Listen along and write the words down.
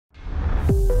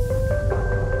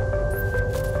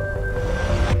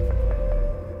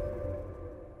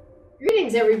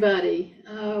Greetings, everybody.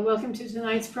 Welcome to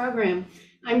tonight's program.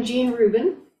 I'm Jean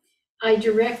Rubin. I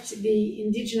direct the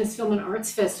Indigenous Film and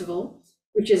Arts Festival,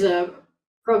 which is a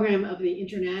program of the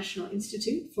International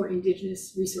Institute for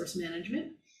Indigenous Resource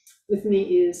Management. With me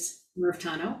is Merv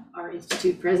Tano, our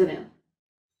Institute president.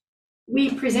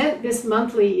 We present this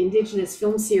monthly Indigenous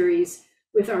film series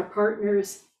with our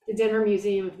partners, the Denver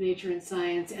Museum of Nature and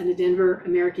Science and the Denver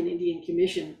American Indian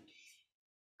Commission.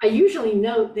 I usually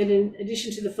note that in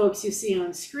addition to the folks you see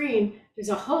on screen, there's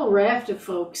a whole raft of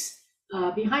folks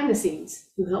behind the scenes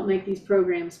who help make these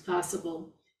programs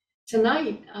possible.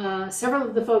 Tonight, several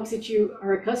of the folks that you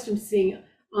are accustomed to seeing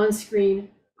on screen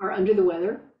are under the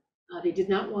weather. They did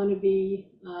not want to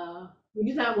be, we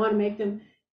did not want to make them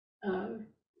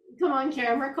come on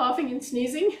camera coughing and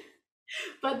sneezing,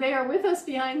 but they are with us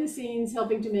behind the scenes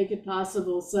helping to make it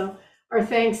possible. So our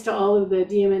thanks to all of the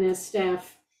DMNS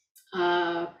staff.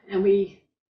 And we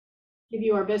give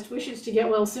you our best wishes to get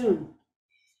well soon.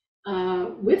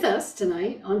 With us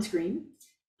tonight on screen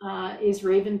is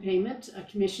Raven Payment, a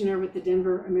commissioner with the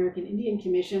Denver American Indian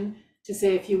Commission, to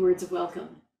say a few words of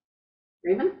welcome.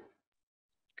 Raven?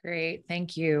 Great,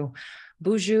 thank you.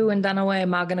 Buju and Danawe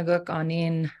Maganaguk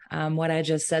Anin. What I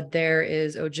just said there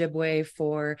is Ojibwe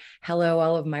for hello,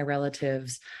 all of my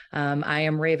relatives. I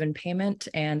am Raven Payment,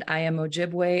 and I am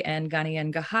Ojibwe and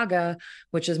Ghanaian Gahaga,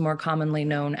 which is more commonly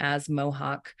known as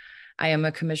Mohawk. I am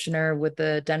a commissioner with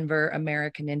the Denver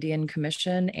American Indian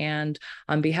Commission, and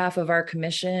on behalf of our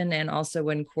commission and also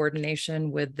in coordination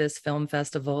with this film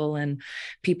festival and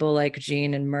people like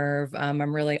Jean and Merv,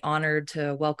 I'm really honored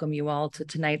to welcome you all to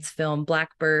tonight's film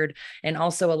Blackbird, and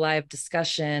also a live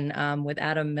discussion with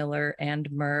Adam Miller and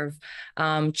Merv.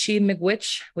 Chi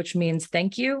Miigwech, which means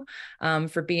thank you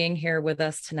for being here with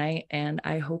us tonight, and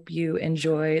I hope you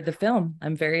enjoy the film.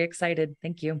 I'm very excited.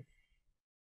 Thank you.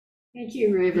 Thank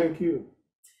you, Raven. Thank you.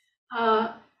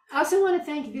 I also want to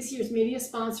thank this year's media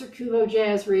sponsor, Kuvo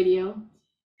Jazz Radio.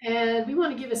 And we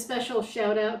want to give a special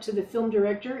shout out to the film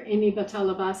director, Amie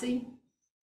Batalibasi,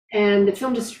 and the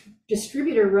film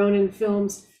distributor, Ronin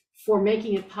Films, for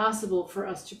making it possible for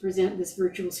us to present this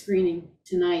virtual screening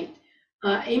tonight.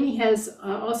 Amie has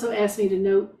also asked me to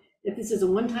note that this is a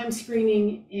one-time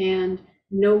screening and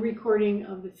no recording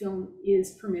of the film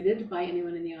is permitted by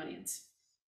anyone in the audience.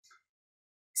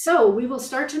 So we will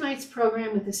start tonight's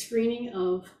program with a screening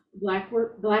of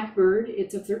Blackbird.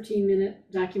 It's a 13-minute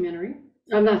documentary,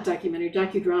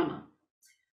 docudrama.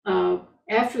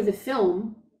 After the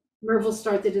film, Merv will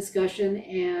start the discussion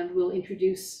and we'll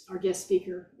introduce our guest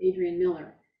speaker, Adrian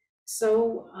Miller.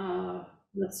 So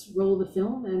let's roll the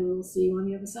film and we'll see you on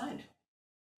the other side.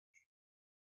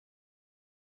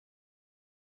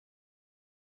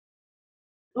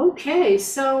 Okay,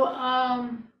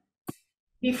 so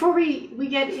before we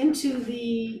get into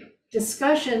the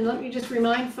discussion, let me just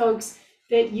remind folks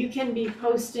that you can be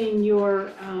posting your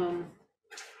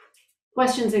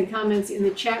questions and comments in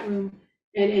the chat room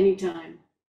at any time.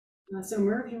 So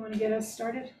Merv, you want to get us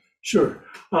started? Sure.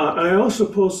 I also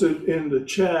posted in the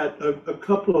chat a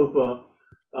couple of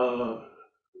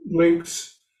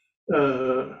links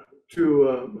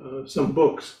to some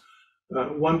books.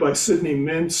 One by Sidney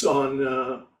Mintz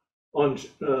on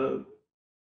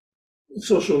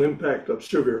social impact of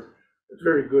sugar. It's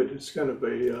very good. It's kind of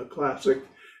a classic.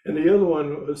 And the other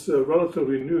one was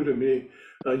relatively new to me,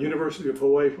 University of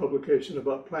Hawaii publication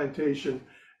about plantation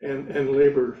and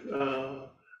labor.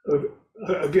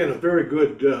 Again, a very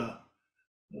good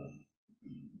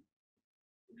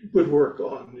good work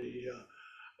on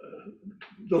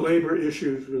the labor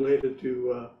issues related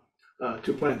to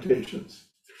plantations.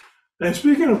 And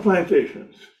speaking of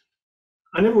plantations,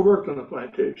 I never worked on a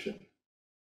plantation.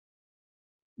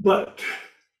 But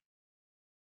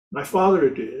my father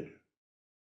did,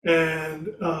 and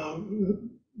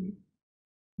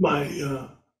my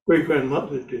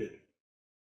great-grandmother did.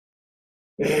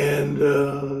 And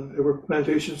there were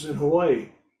plantations in Hawaii.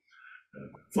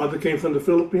 Father came from the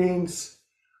Philippines,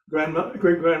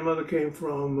 great-grandmother came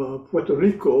from Puerto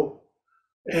Rico,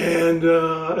 and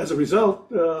as a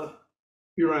result,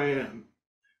 here I am,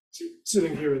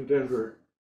 sitting here in Denver.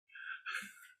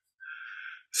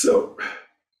 So,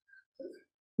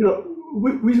 you know,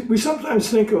 we sometimes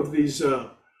think of these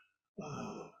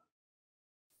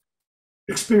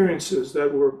experiences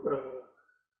that were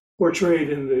portrayed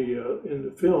in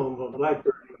the film of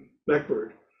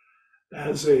Blackbird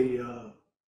as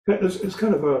as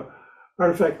kind of a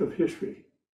artifact of history,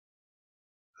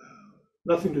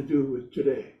 nothing to do with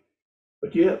today,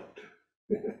 but yet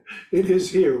it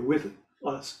is here with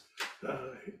us,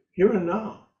 here and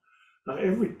now.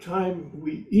 Every time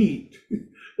we eat,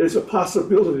 there's a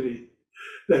possibility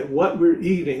that what we're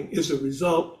eating is a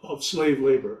result of slave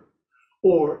labor,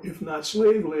 or if not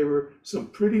slave labor, some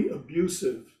pretty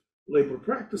abusive labor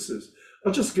practices.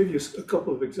 I'll just give you a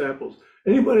couple of examples.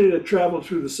 Anybody that traveled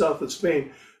through the south of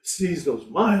Spain sees those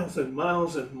miles and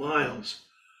miles and miles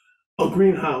of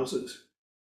greenhouses.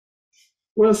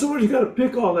 Well, somebody's got to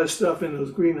pick all that stuff in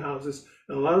those greenhouses.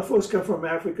 And a lot of folks come from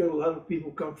Africa, a lot of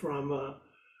people come from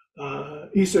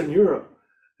Eastern Europe,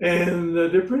 and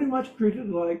they're pretty much treated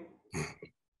like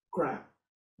crap,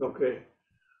 okay?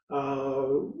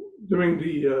 During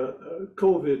the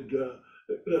COVID,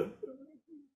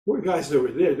 poor guys that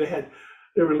were there,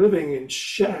 they were living in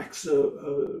shacks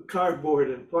of cardboard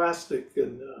and plastic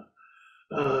and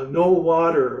no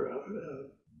water.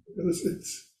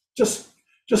 It's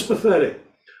just pathetic.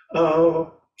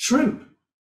 Shrimp,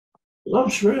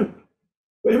 love shrimp.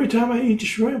 But every time I eat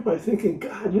shrimp, I'm thinking,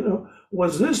 God,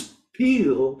 was this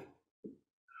peeled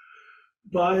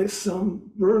by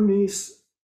some Burmese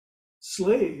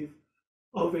slave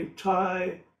of a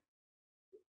Thai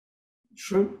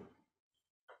shrimp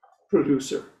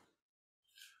producer?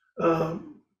 A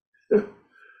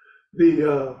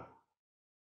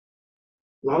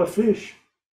lot of fish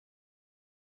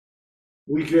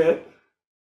we get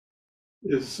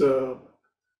is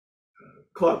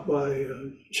caught by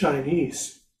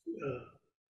Chinese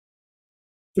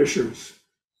fishers.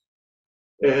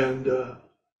 And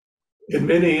in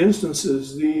many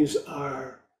instances, these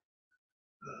are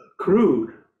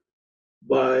crewed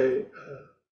by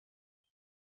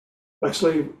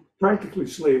practically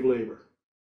slave labor.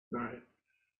 All right,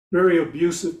 very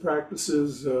abusive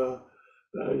practices.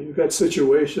 You've got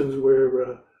situations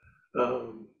where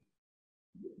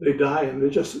they die and they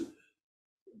just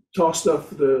tossed off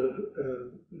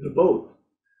the boat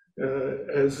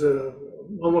as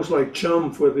almost like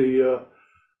chum for the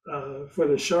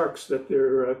sharks that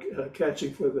they're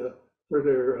catching for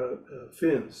their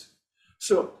fins.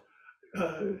 So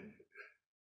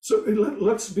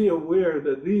let's be aware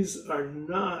that these are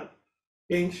not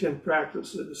ancient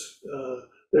practices.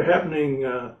 They're happening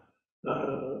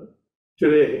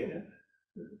today.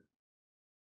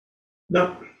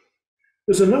 Now,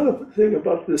 there's another thing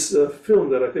about this film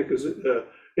that I think is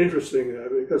interesting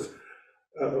because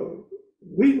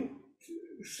we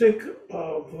think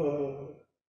of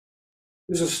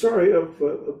there's a story of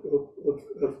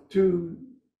two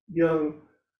young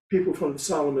people from the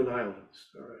Solomon Islands.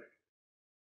 All right,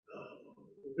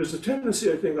 there's a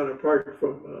tendency, I think, on our part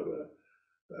from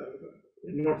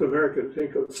in North America to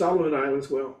think of Solomon Islands.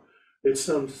 Well, it's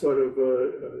some sort of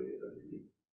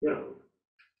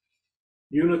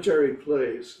unitary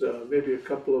place, maybe a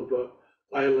couple of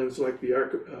islands like the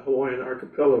Hawaiian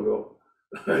archipelago,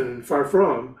 and far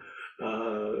from,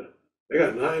 they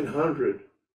got 900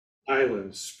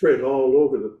 islands spread all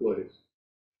over the place.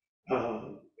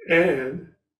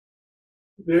 And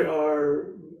there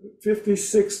are 50,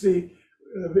 60,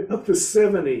 up to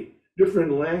 70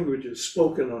 different languages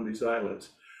spoken on these islands,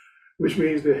 which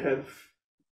means they have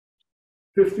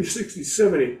 50, 60,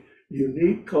 70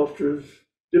 unique cultures,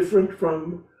 different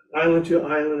from island to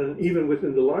island, and even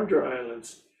within the larger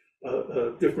islands,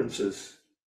 differences.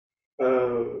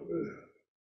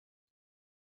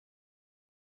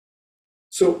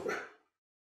 So,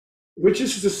 which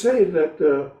is to say that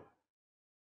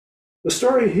the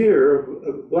story here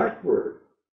of Blackbird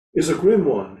is a grim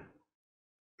one.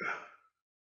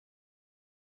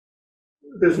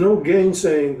 There's no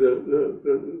gainsaying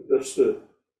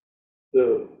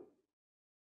the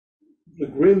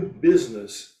grim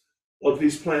business of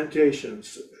these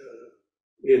plantations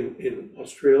in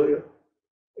Australia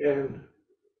and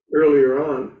earlier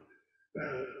on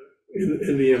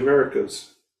in the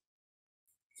Americas.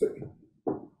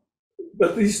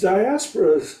 But these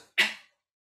diasporas,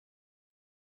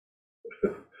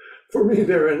 for me,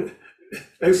 they're an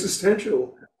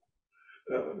existential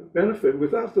benefit.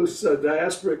 Without those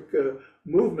diasporic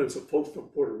movements of folks from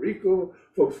Puerto Rico,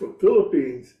 folks from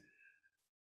Philippines,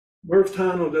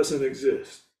 Murftano doesn't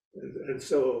exist. And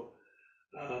so,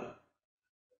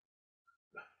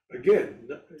 again,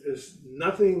 there's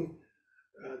nothing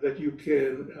that you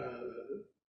can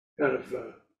kind of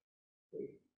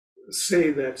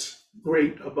say that's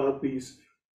great about these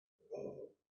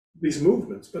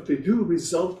movements, but they do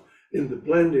result in the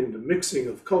blending, the mixing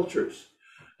of cultures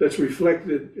that's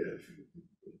reflected in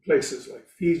places like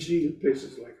Fiji,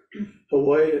 places like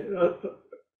Hawaii,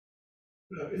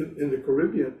 in the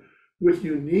Caribbean, with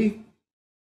unique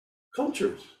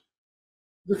cultures,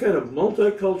 the kind of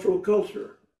multicultural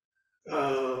culture.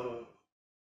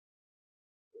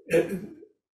 And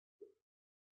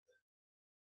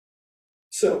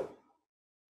so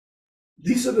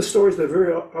these are the stories that are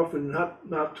very often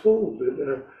not told.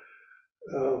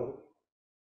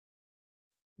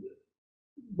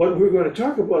 What we're going to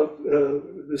talk about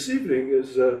this evening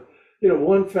is,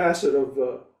 one facet of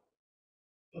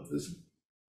this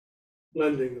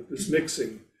blending, of this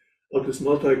mixing, of this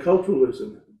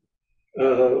multiculturalism.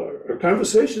 Our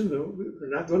conversation, though,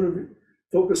 we're not going to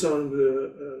focus on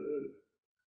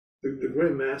the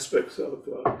grim aspects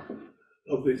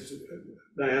of these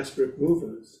diasporic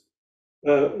movements,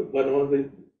 but on the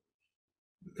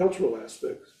cultural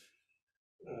aspects.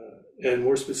 And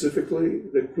more specifically,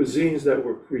 the cuisines that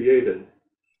were created.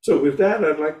 So with that,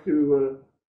 I'd like to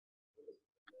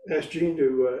ask Jean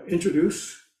to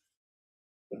introduce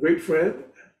a great friend,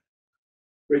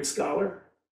 great scholar,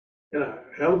 and a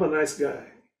hell of a nice guy.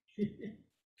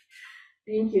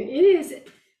 Thank you. It is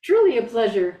truly a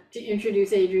pleasure to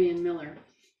introduce Adrian Miller.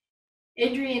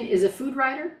 Adrian is a food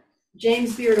writer,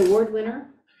 James Beard Award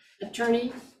winner,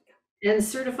 attorney, and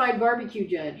certified barbecue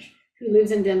judge who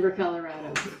lives in Denver,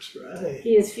 Colorado. That's right.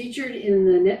 He is featured in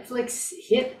the Netflix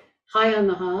hit High on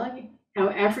the Hog, How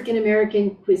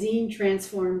African-American Cuisine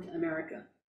Transformed America.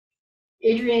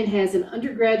 Adrian has an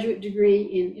undergraduate degree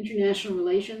in international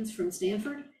relations from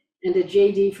Stanford and a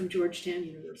JD from Georgetown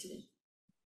University.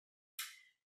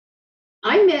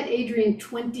 I met Adrian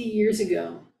 20 years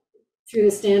ago through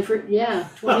the Stanford,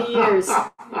 20 years.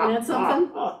 Isn't that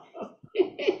something?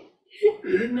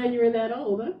 You didn't know you were that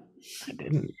old, huh?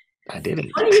 I didn't.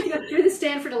 20 years ago through the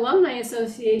Stanford Alumni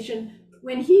Association,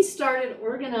 when he started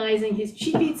organizing his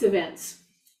Cheap Eats events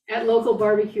at local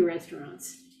barbecue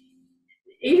restaurants.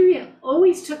 Adrian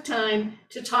always took time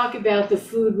to talk about the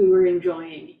food we were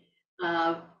enjoying,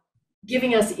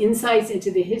 giving us insights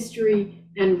into the history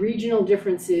and regional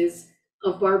differences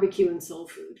of barbecue and soul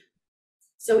food.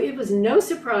 So it was no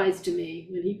surprise to me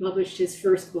when he published his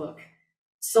first book,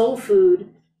 Soul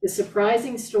Food, The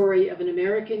Surprising Story of an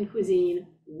American Cuisine,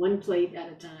 One Plate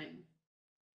at a Time.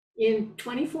 In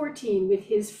 2014, with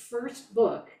his first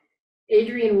book,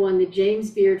 Adrian won the James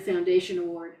Beard Foundation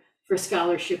Award for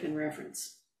Scholarship and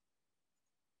Reference.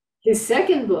 His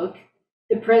second book,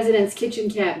 The President's Kitchen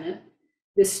Cabinet,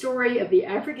 The Story of the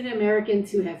African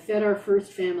Americans Who Have Fed Our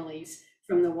First Families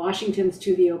from the Washingtons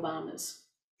to the Obamas,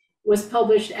 was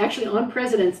published actually on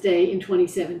President's Day in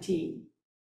 2017.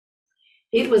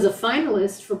 It was a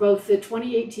finalist for both the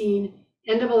 2018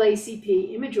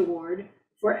 NAACP Image Award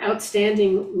for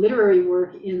Outstanding Literary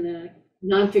Work in the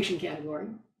Nonfiction category,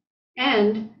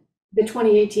 and the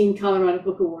 2018 Colorado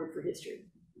Book Award for History.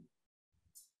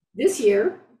 This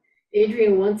year,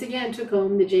 Adrian once again took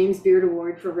home the James Beard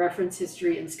Award for Reference,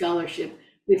 History, and Scholarship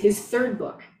with his third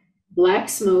book, Black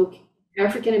Smoke,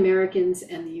 African Americans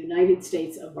and the United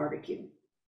States of Barbecue.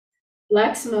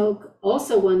 Black Smoke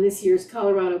also won this year's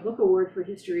Colorado Book Award for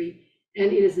History,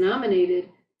 and it is nominated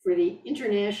for the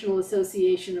International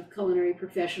Association of Culinary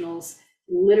Professionals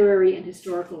Literary and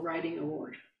Historical Writing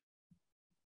Award.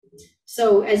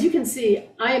 So as you can see,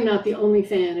 I am not the only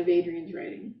fan of Adrian's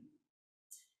writing.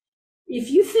 If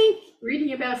you think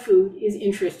reading about food is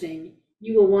interesting,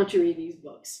 you will want to read these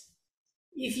books.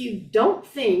 If you don't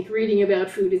think reading about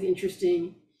food is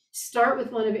interesting, start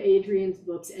with one of Adrian's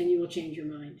books and you will change your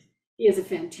mind. He is a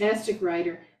fantastic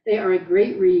writer. They are a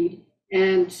great read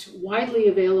and widely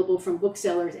available from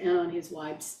booksellers and on his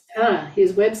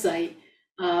website.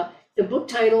 The book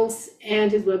titles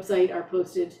and his website are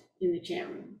posted in the chat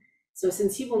room. So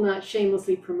since he will not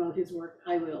shamelessly promote his work,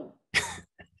 I will.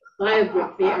 Buy a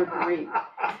book, they are great.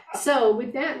 So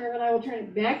with that, Mervyn, I will turn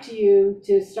it back to you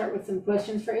to start with some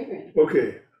questions for Adrian.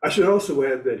 Okay, I should also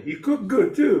add that he cooked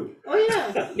good too. Oh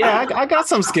yeah. Yeah, I got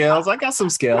some skills. He got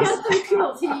some skills.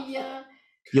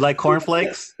 You like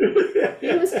cornflakes?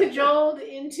 He was cajoled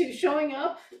into showing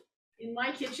up in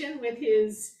my kitchen with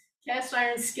his cast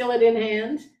iron skillet in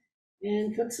hand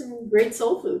and cooked some great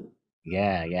soul food.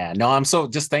 Yeah. No,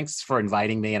 thanks for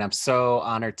inviting me. And I'm so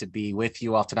honored to be with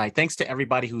you all tonight. Thanks to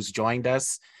everybody who's joined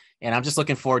us. And I'm just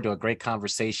looking forward to a great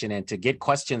conversation and to get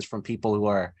questions from people who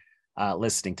are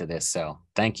listening to this. So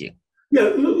thank you.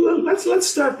 Yeah, let's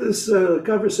start this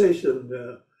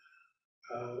conversation,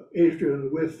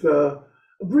 Adrian, with a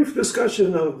brief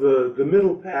discussion of the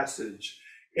Middle Passage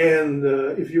and,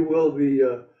 if you will,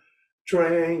 the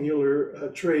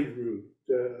triangular trade route,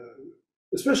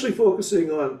 especially focusing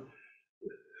on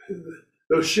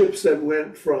those ships that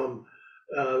went from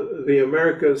the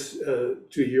Americas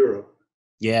to Europe.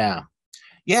 Yeah.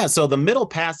 So the Middle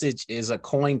Passage is a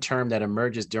coined term that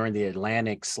emerges during the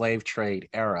Atlantic slave trade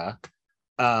era.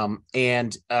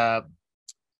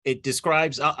 It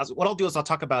describes, what I'll do is I'll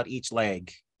talk about each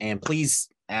leg, and please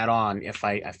add on if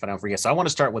I don't forget. So I want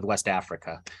to start with West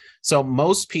Africa. So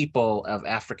most people of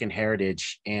African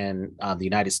heritage in the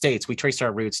United States, we trace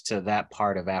our roots to that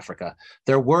part of Africa.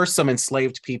 There were some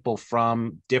enslaved people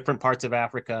from different parts of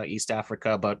Africa, East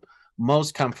Africa, but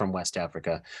most come from West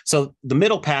Africa. So the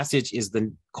Middle Passage is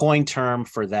the coined term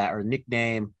for that, or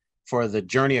nickname for the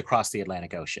journey across the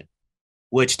Atlantic Ocean,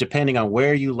 which, depending on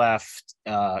where you left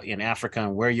in Africa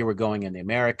and where you were going in the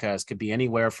Americas, could be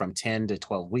anywhere from 10 to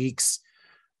 12 weeks.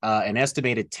 An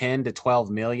estimated 10 to 12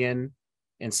 million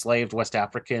enslaved West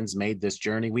Africans made this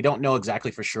journey. We don't know exactly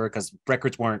for sure because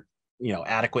records weren't,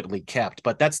 adequately kept,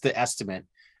 but that's the estimate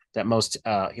that most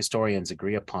historians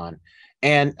agree upon.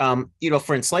 And,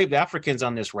 for enslaved Africans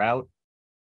on this route,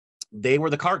 they were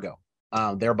the cargo.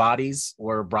 Their bodies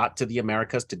were brought to the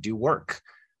Americas to do work,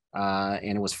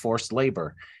 and it was forced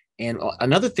labor. And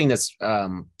another thing that's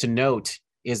to note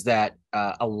is that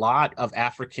a lot of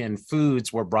African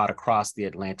foods were brought across the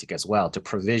Atlantic as well to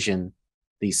provision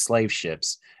these slave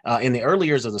ships. In the early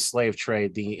years of the slave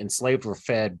trade, the enslaved were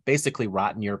fed basically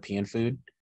rotten European food,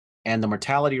 and the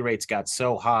mortality rates got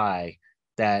so high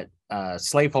that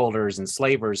slaveholders and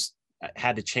slavers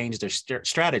had to change their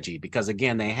strategy because,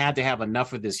 again, they had to have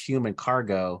enough of this human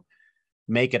cargo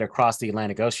make it across the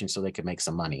Atlantic Ocean so they could make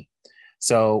some money.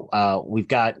 So we've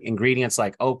got ingredients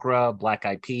like okra,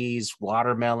 black-eyed peas,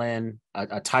 watermelon,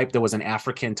 a type that was an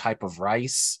African type of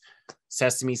rice,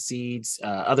 sesame seeds,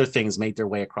 other things made their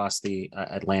way across the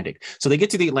Atlantic. So they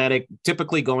get to the Atlantic,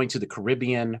 typically going to the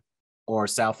Caribbean or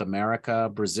South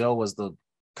America. Brazil was the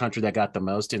country that got the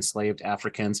most enslaved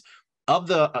Africans. Of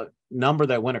the number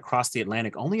that went across the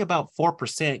Atlantic, only about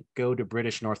 4% go to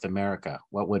British North America,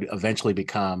 what would eventually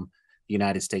become the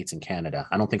United States and Canada.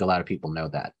 I don't think a lot of people know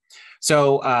that.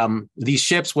 So these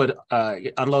ships would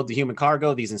unload the human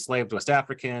cargo, these enslaved West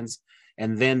Africans,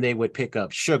 and then they would pick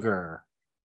up sugar.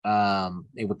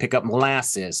 They would pick up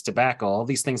molasses, tobacco, all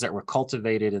these things that were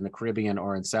cultivated in the Caribbean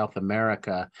or in South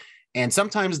America. And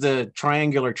sometimes the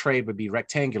triangular trade would be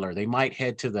rectangular. They might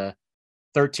head to the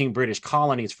 13 British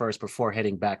colonies first before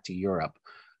heading back to Europe.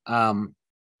 And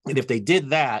if they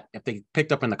did that, if they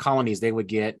picked up in the colonies, they would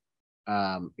get,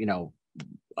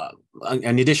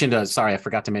 in addition to, sorry, I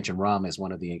forgot to mention rum is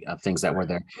one of the things that were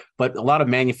there, but a lot of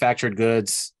manufactured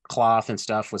goods, cloth and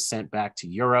stuff was sent back to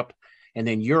Europe. And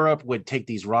then Europe would take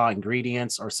these raw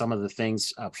ingredients or some of the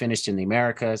things finished in the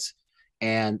Americas,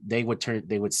 and they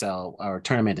would sell or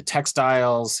turn them into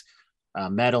textiles,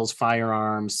 metals,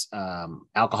 firearms,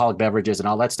 alcoholic beverages, and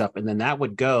all that stuff. And then that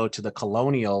would go to the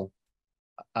colonial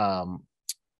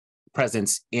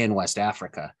presence in West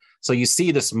Africa. So you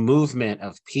see this movement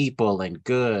of people and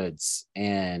goods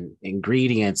and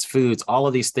ingredients, foods, all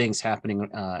of these things happening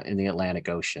in the Atlantic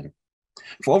Ocean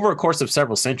for over a course of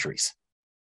several centuries.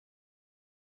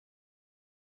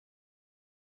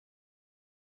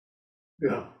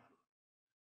 Yeah.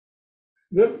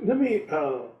 Let me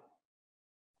kind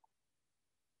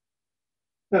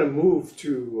of move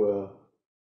to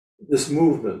this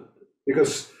movement,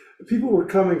 because people were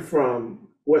coming from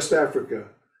West Africa.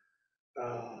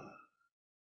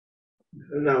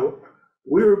 Now,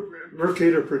 we're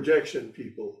Mercator projection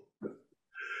people.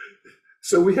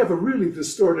 So we have a really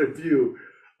distorted view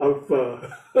of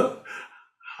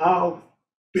how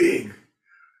big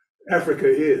Africa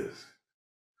is.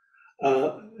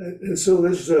 And so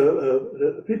there's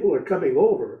people are coming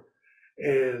over,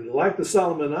 and like the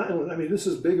Solomon Islands, I mean, this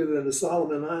is bigger than the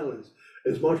Solomon Islands.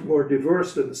 It's much more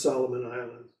diverse than the Solomon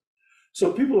Islands.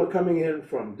 So people are coming in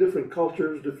from different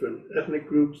cultures, different ethnic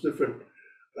groups, different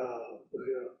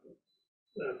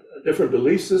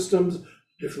belief systems,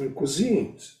 different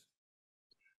cuisines.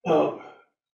 So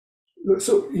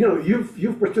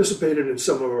you've participated in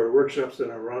some of our workshops and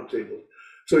our roundtables.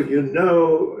 So you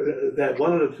know that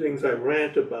one of the things I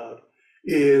rant about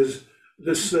is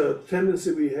this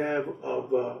tendency we have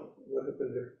of what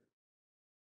happened there?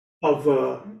 Of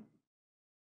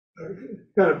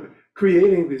kind of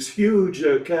creating these huge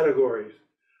categories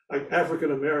like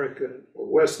African American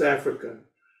or West African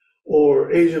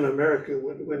or Asian American,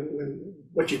 when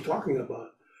what you're talking about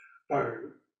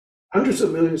are hundreds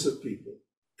of millions of people,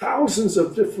 thousands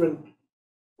of different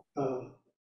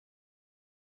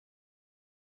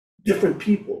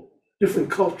people,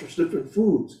 different cultures, different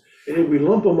foods, and then we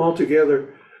lump them all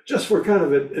together just for kind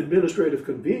of an administrative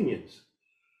convenience.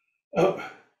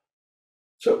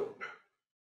 So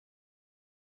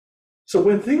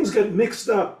when things get mixed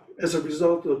up as a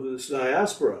result of this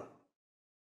diaspora,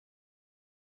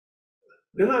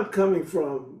 they're not coming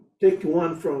from, take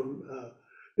one from,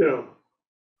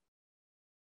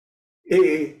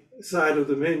 A side of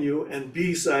the menu and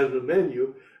B side of the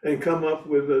menu and come up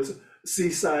with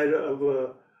seaside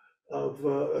of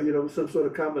some sort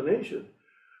of combination.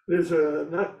 There's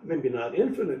a maybe not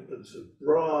infinite, but it's a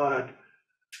broad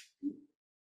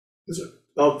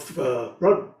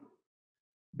broad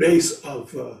base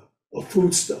of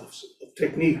foodstuffs, of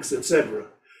techniques, etc.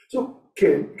 So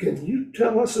can you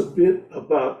tell us a bit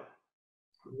about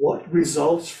what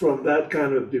results from that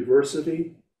kind of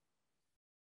diversity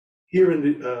here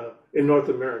in North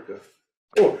America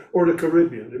or the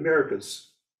Caribbean, the Americas?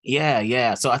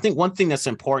 Yeah. So I think one thing that's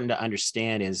important to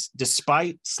understand is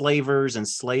despite slavers and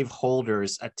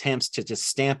slaveholders' attempts to just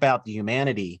stamp out the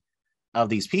humanity of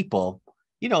these people,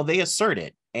 they assert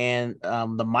it. And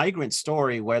the migrant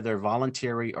story, whether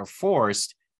voluntary or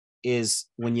forced, is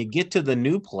when you get to the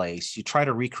new place, you try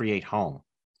to recreate home.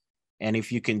 And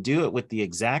if you can do it with the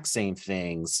exact same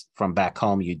things from back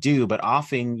home, you do, but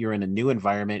often you're in a new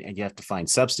environment and you have to find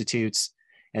substitutes.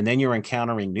 And then you're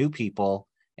encountering new people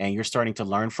and you're starting to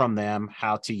learn from them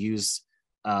how to use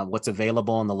what's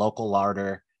available in the local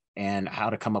larder and how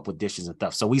to come up with dishes and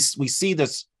stuff. So we see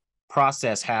this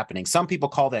process happening. Some people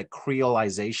call that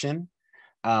creolization,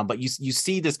 but you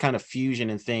see this kind of fusion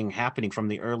and thing happening from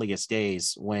the earliest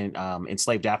days when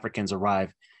enslaved Africans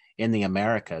arrive in the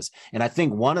Americas. And I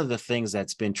think one of the things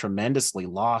that's been tremendously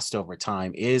lost over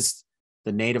time is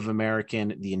the Native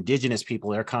American, the indigenous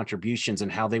people, their contributions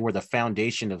and how they were the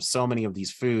foundation of so many of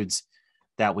these foods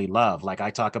that we love. Like I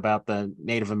talk about the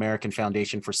Native American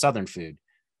Foundation for Southern Food,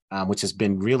 which has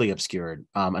been really obscured,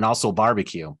 and also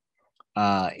barbecue.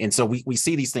 And so we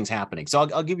see these things happening. So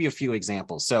I'll give you a few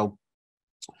examples. So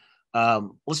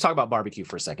let's talk about barbecue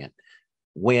for a second.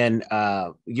 When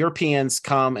Europeans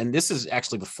come, and this is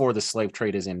actually before the slave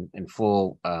trade is in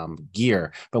full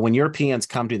gear, but when Europeans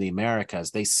come to the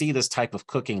Americas, they see this type of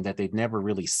cooking that they've never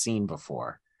really seen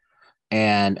before.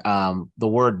 And the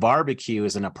word barbecue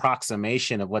is an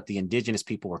approximation of what the indigenous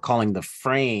people were calling the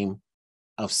frame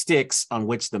of sticks on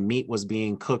which the meat was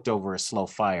being cooked over a slow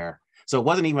fire. So it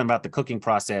wasn't even about the cooking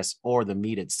process or the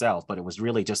meat itself, but it was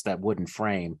really just that wooden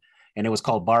frame. And it was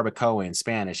called barbacoa in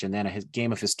Spanish. And then a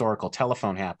game of historical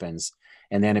telephone happens,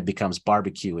 and then it becomes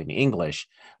barbecue in English.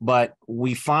 But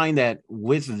we find that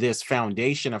with this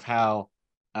foundation of how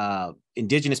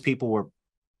indigenous people were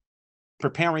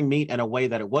preparing meat in a way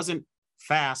that it wasn't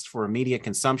fast for immediate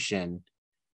consumption,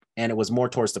 and it was more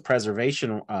towards the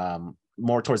preservation,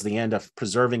 more towards the end of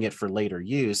preserving it for later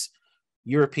use.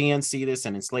 Europeans see this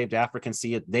and enslaved Africans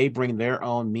see it. They bring their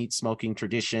own meat smoking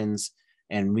traditions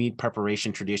and meat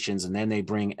preparation traditions, and then they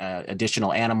bring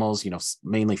additional animals,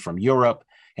 mainly from Europe.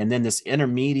 And then this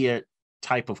intermediate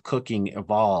type of cooking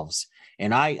evolves.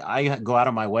 And I go out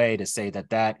of my way to say that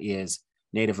that is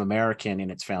Native American in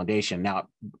its foundation. Now,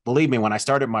 believe me, when I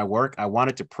started my work, I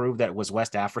wanted to prove that it was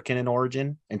West African in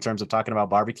origin in terms of talking about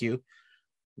barbecue.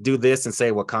 Do this and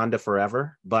say Wakanda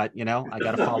forever, but I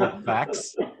got to follow the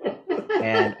facts.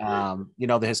 And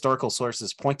the historical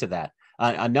sources point to that.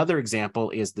 Another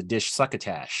example is the dish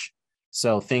succotash.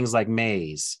 So things like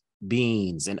maize,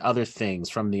 beans, and other things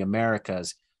from the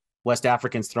Americas. West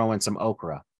Africans throw in some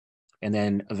okra. And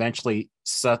then eventually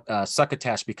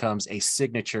succotash becomes a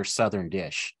signature Southern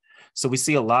dish. So we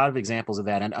see a lot of examples of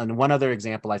that. And one other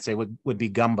example I'd say would be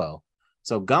gumbo.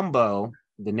 So gumbo,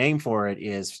 the name for it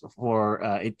is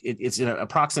it's an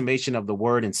approximation of the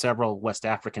word in several West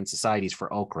African societies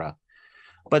for okra.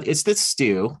 But it's this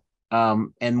stew.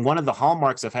 And one of the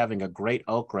hallmarks of having a great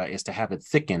okra is to have it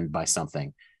thickened by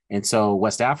something. And so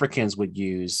West Africans would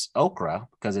use okra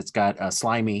because it's got a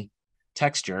slimy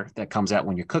texture that comes out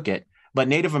when you cook it. But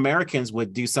Native Americans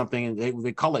would do something,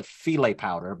 they call it filet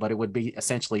powder, but it would be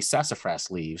essentially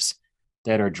sassafras leaves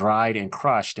that are dried and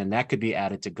crushed, and that could be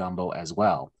added to gumbo as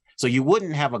well. So you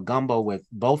wouldn't have a gumbo with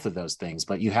both of those things,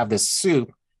 but you have this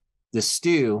soup, the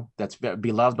stew that's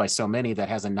beloved by so many that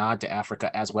has a nod to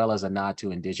Africa as well as a nod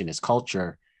to indigenous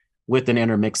culture with an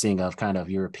intermixing of kind of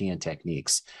European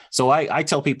techniques. So I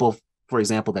tell people, for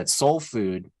example, that soul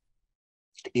food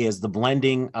is the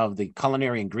blending of the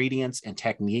culinary ingredients and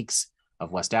techniques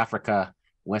of West Africa,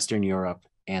 Western Europe,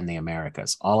 and the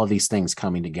Americas. All of these things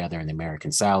coming together in the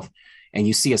American South. And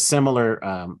you see a similar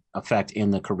effect in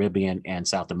the Caribbean and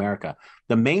South America.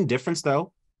 The main difference,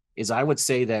 though, is I would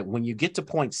say that when you get to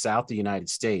points south of the United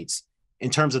States,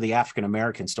 in terms of the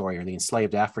African-American story or the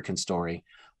enslaved African story,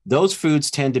 those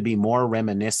foods tend to be more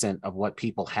reminiscent of what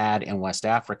people had in West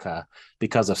Africa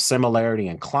because of similarity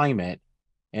in climate,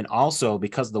 and also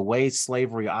because the way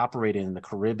slavery operated in the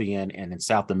Caribbean and in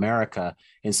South America,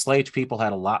 enslaved people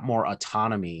had a lot more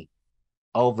autonomy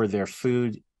over their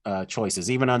food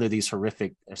choices, even under these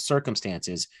horrific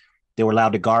circumstances. They were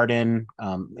allowed to garden.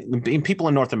 And people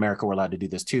in North America were allowed to do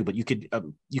this too, but you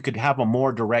could have a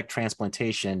more direct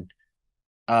transplantation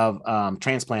of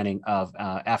transplanting of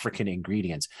African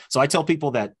ingredients. So I tell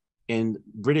people that in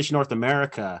British North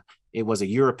America, it was a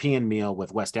European meal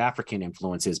with West African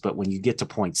influences, but when you get to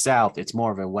Point South, it's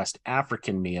more of a West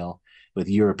African meal with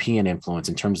European influence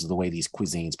in terms of the way these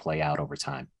cuisines play out over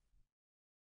time.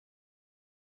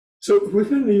 So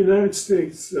within the United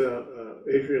States,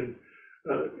 Adrian,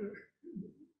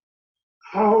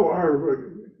 how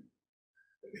are,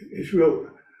 if you will,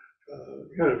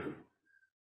 kind of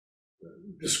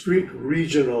discrete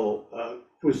regional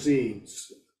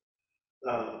cuisines?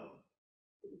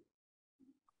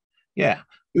 Yeah.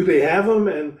 Do they have them,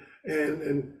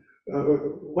 and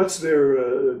what's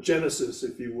their genesis,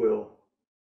 if you will?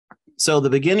 So the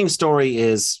beginning story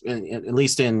is, at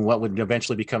least in what would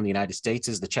eventually become the United States,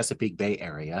 is the Chesapeake Bay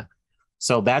area.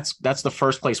 So that's the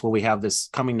first place where we have this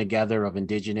coming together of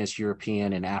indigenous,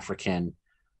 European, and African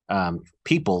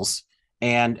peoples.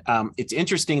 And it's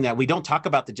interesting that we don't talk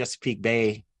about the Chesapeake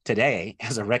Bay today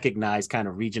as a recognized kind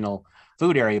of regional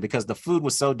food area, because the food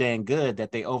was so dang good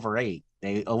that they overate.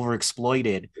 They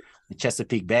overexploited the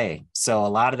Chesapeake Bay. So a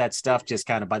lot of that stuff just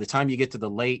kind of, by the time you get to the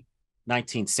late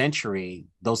 19th century,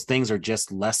 those things are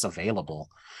just less available.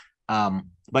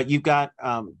 But you've got,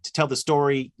 to tell the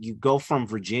story, you go from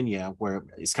Virginia, where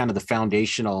it's kind of the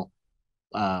foundational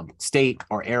state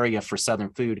or area for Southern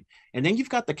food. And then you've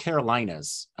got the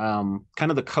Carolinas, kind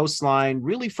of the coastline,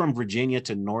 really from Virginia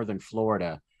to Northern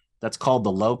Florida. That's called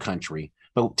the Low Country.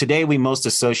 But today we most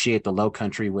associate the Low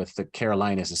Country with the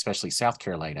Carolinas, especially South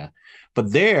Carolina.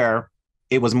 But there,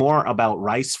 it was more about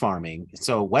rice farming.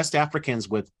 So West Africans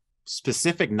with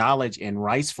specific knowledge in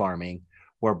rice farming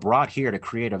were brought here to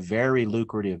create a very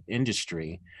lucrative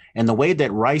industry. And the way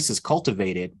that rice is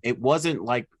cultivated, it wasn't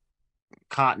like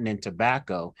cotton and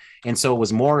tobacco. And so it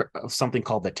was more of something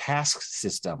called the task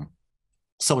system.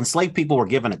 So enslaved people were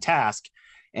given a task,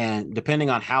 and depending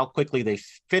on how quickly they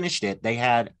finished it, they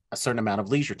had a certain amount of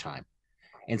leisure time.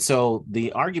 And so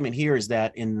the argument here is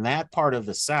that in that part of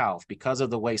the South, because of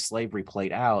the way slavery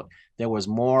played out, there was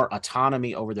more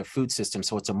autonomy over their food system.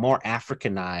 So it's a more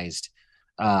Africanized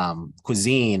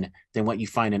cuisine than what you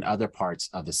find in other parts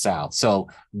of the South. So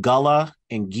gullah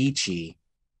and geechee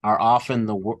are often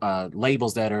the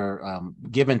labels that are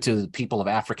given to the people of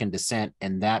African descent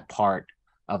in that part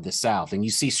of the South. And you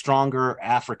see stronger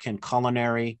African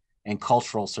culinary and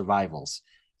cultural survivals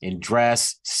in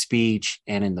dress, speech,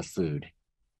 and in the food.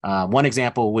 One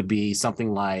example would be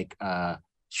something like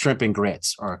shrimp and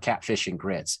grits or catfish and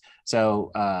grits.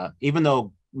 So even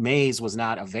though maize was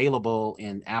not available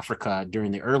in Africa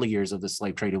during the early years of the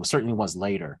slave trade, it certainly was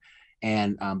later.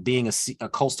 And being a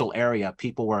coastal area,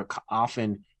 people were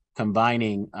often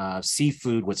combining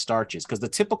seafood with starches, because the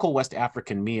typical West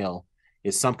African meal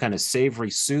is some kind of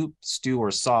savory soup, stew, or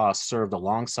sauce served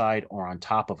alongside or on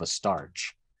top of a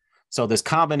starch. So this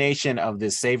combination of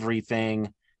this savory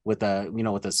thing with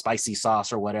with a spicy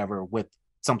sauce or whatever, with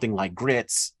something like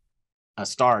grits, a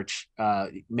starch,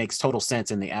 makes total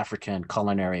sense in the African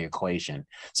culinary equation.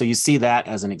 So you see that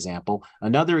as an example.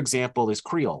 Another example is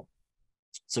Creole.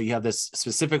 So you have this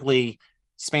specifically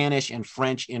Spanish and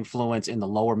French influence in the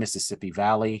lower Mississippi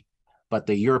Valley, but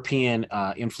the European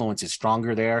influence is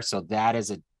stronger there. So that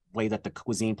is a way that the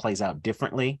cuisine plays out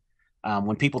differently.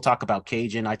 When people talk about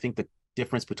Cajun, I think the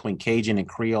difference between Cajun and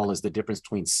Creole is the difference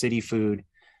between city food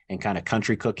and kind of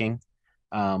country cooking.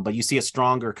 But you see a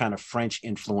stronger kind of French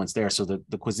influence there. So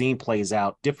the cuisine plays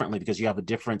out differently because you have a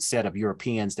different set of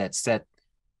Europeans that set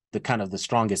the kind of the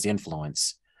strongest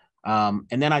influence. And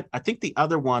then I think the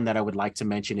other one that I would like to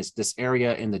mention is this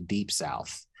area in the Deep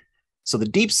South. So the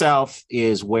Deep South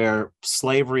is where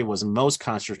slavery was most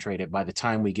concentrated by the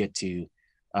time we get to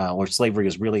where slavery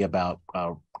is really about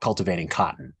cultivating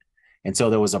cotton. And so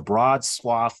there was a broad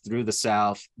swath through the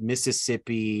South,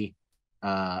 Mississippi,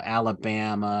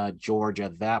 Alabama,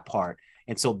 Georgia, that part.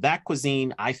 And so that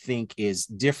cuisine, I think, is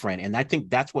different. And I think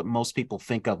that's what most people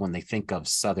think of when they think of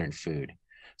Southern food.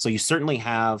 So you certainly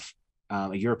have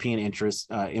a European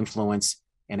influence,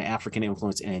 and African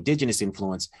influence, and indigenous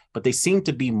influence, but they seem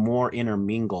to be more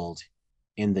intermingled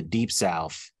in the Deep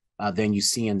South than you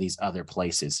see in these other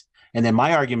places. And then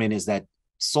my argument is that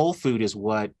soul food is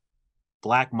what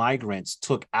Black migrants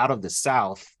took out of the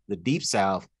South, the Deep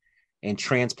South, and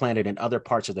transplanted in other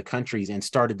parts of the countries and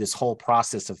started this whole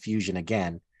process of fusion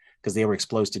again, because they were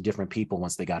exposed to different people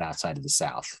once they got outside of the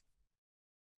South.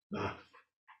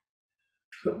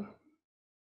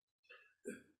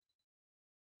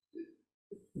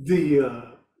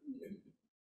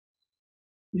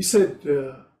 You said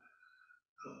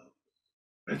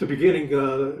at the beginning,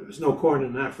 there's no corn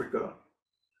in Africa.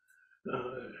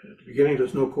 At the beginning,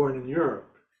 there's no corn in Europe.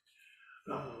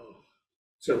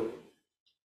 So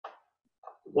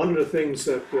one of the things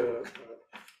that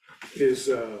is,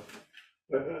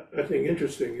 I think,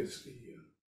 interesting is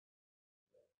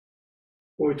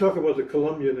when we talk about the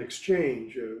Columbian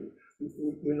exchange,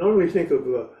 we normally think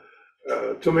of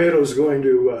tomatoes going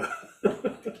to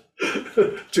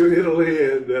to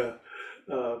Italy and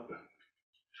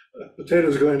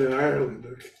potatoes going to Ireland.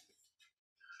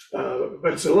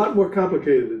 But it's a lot more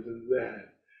complicated than that.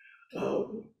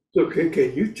 So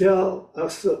can you tell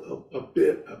us a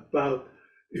bit about,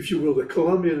 if you will, the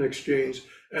Columbian exchange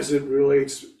as it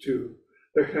relates to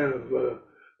the kind of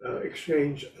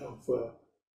exchange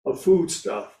of food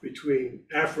stuff between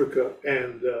Africa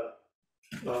and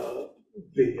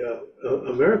the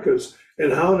Americas,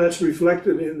 and how that's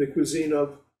reflected in the cuisine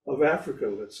of Africa,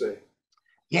 let's say?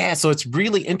 Yeah, so it's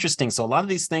really interesting. So a lot of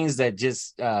these things that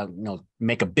just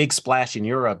make a big splash in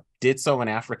Europe did so in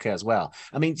Africa as well.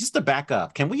 I mean, just to back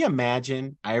up, can we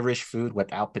imagine Irish food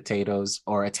without potatoes,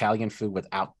 or Italian food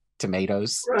without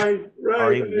tomatoes? Right.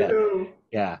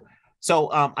 Yeah. So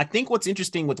I think what's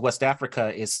interesting with West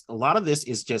Africa is a lot of this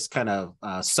is just kind of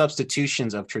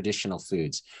substitutions of traditional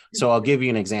foods. So I'll give you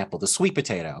an example. The sweet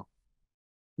potato,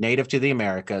 native to the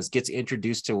Americas, gets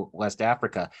introduced to West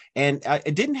Africa, and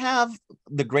it didn't have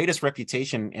the greatest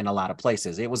reputation in a lot of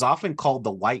places. It was often called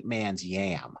the white man's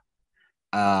yam.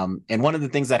 And one of the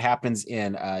things that happens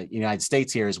in United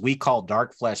States here is we call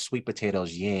dark flesh sweet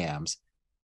potatoes yams.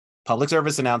 Public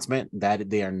service announcement that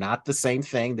they are not the same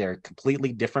thing. They're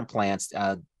completely different plants.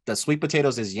 The sweet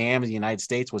potatoes as yams in the United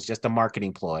States was just a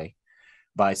marketing ploy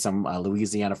by some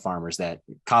Louisiana farmers that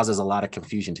causes a lot of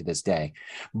confusion to this day.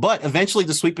 But eventually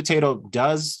the sweet potato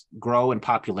does grow in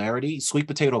popularity. Sweet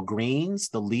potato greens,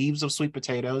 the leaves of sweet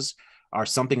potatoes, are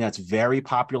something that's very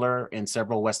popular in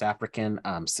several West African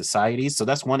societies. So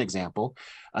that's one example.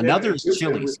 Another is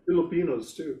chilies.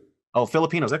 Filipinos too. Oh,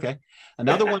 Filipinos, okay.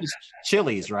 Another one is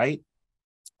chilies, right?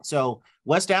 So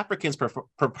West Africans,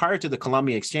 prior to the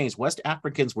Columbia Exchange, West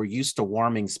Africans were used to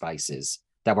warming spices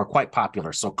that were quite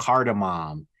popular. So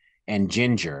cardamom and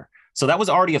ginger. So that was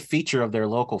already a feature of their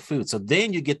local food. So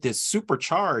then you get this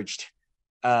supercharged,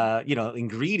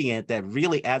 ingredient that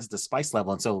really adds the spice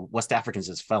level. And so West Africans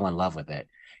just fell in love with it.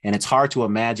 And it's hard to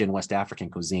imagine West African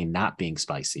cuisine not being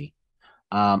spicy.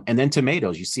 And then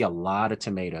tomatoes, you see a lot of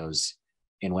tomatoes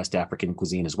in West African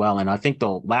cuisine as well. And I think the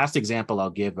last example I'll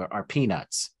give are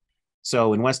peanuts.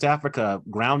 So in West Africa,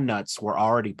 ground nuts were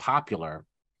already popular,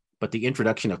 but the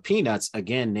introduction of peanuts,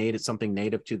 again, something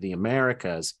native to the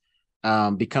Americas,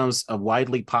 becomes a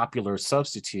widely popular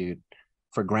substitute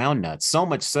for ground nuts. So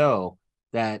much so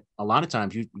that a lot of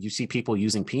times you see people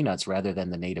using peanuts rather than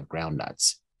the native ground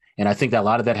nuts. And I think that a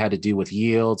lot of that had to do with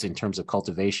yields in terms of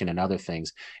cultivation and other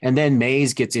things. And then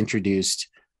maize gets introduced,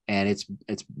 and it's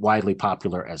widely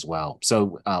popular as well.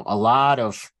 So a lot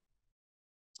of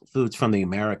foods from the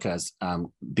Americas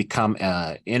become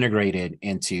integrated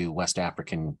into West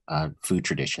African food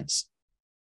traditions.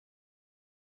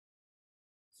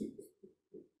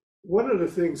 One of the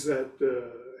things that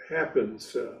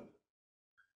happens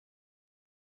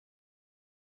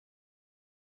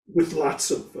with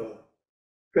lots of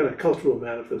kind of cultural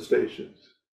manifestations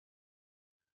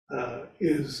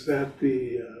is that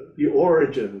the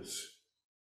origins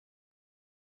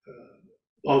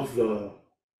of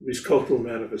these cultural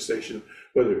manifestations,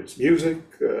 whether it's music,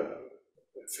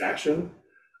 fashion,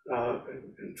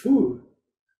 and food,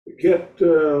 get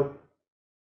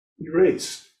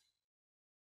erased.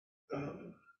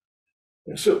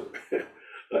 And so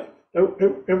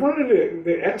I wanted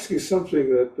to ask you something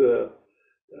that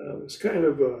is kind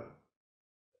of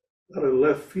out of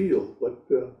left field, but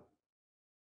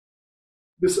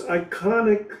this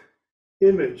iconic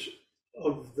image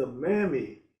of the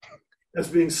mammy as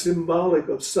being symbolic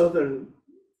of Southern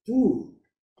food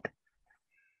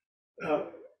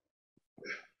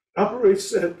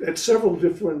operates at several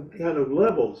different kind of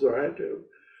levels, right?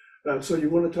 So you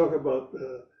want to talk about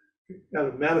kind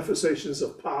of manifestations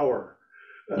of power.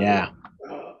 Yeah.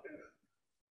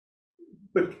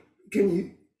 But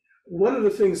one of the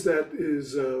things that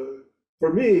is,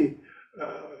 for me,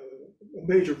 a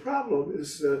major problem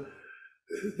is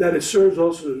that it serves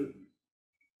also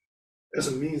as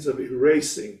a means of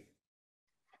erasing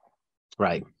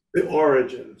the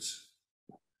origins.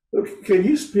 Can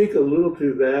you speak a little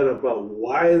to that about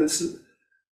why this is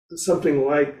something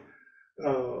like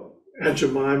Aunt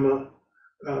Jemima,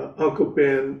 Uncle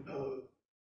Ben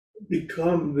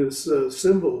become this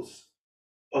symbols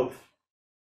of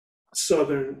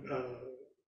Southern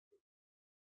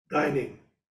dining?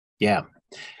 Yeah.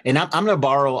 And I'm going to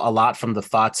borrow a lot from the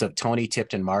thoughts of Tony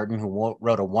Tipton Martin, who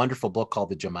wrote a wonderful book called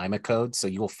The Jemima Code. So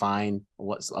you will find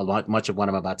much of what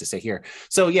I'm about to say here.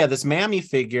 So yeah, this Mammy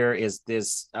figure is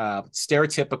this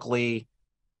stereotypically,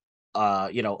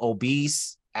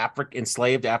 obese,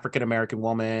 enslaved African-American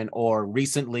woman, or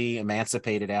recently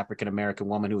emancipated African-American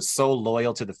woman who is so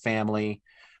loyal to the family,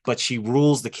 but she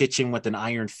rules the kitchen with an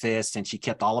iron fist, and she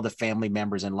kept all of the family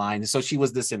members in line. So she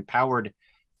was this empowered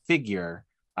figure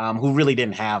who really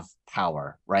didn't have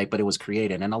power, right? But it was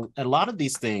created. And a lot of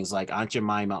these things like Aunt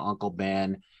Jemima, Uncle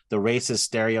Ben, the racist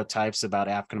stereotypes about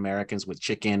African-Americans with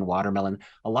chicken, watermelon,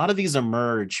 a lot of these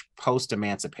emerge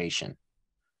post-emancipation.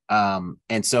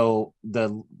 And so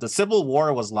the Civil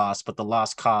War was lost, but the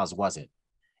lost cause wasn't.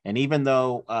 And even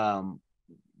though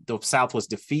the South was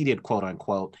defeated, quote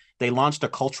unquote, they launched a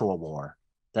cultural war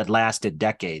that lasted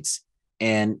decades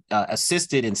and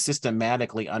assisted in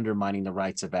systematically undermining the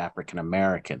rights of African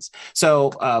Americans.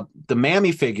 So the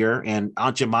Mammy figure, and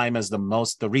Aunt Jemima is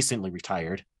the recently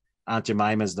retired Aunt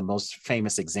Jemima is the most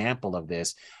famous example of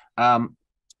this,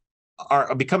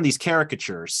 become these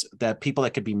caricatures that people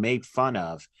that could be made fun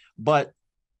of. But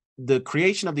the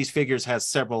creation of these figures has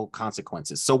several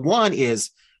consequences. So one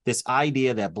is this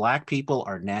idea that Black people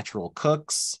are natural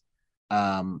cooks,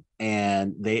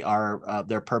 and they are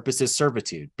their purpose is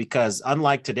servitude, because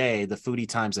unlike today, the foodie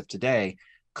times of today,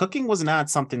 cooking was not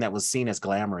something that was seen as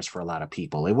glamorous for a lot of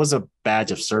people. It was a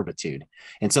badge of servitude.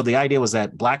 And so the idea was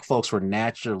that Black folks were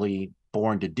naturally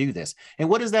born to do this. And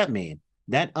what does that mean?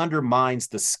 That undermines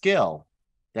the skill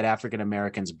that African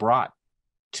Americans brought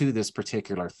to this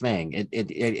particular thing.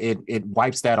 It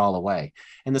wipes that all away.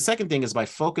 And the second thing is, by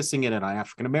focusing it on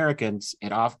African Americans,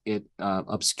 it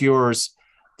obscures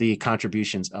the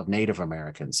contributions of Native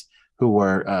Americans who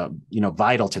were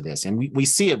vital to this. And we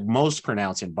see it most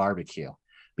pronounced in barbecue,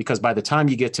 because by the time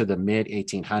you get to the mid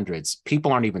 1800s,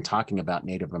 people aren't even talking about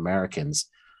Native Americans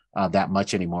that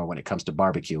much anymore when it comes to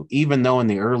barbecue, even though in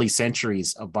the early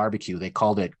centuries of barbecue, they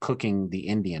called it cooking the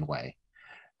Indian way.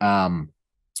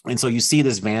 And so you see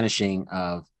this vanishing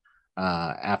of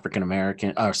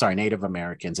Native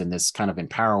Americans, and this kind of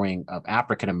empowering of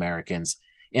African Americans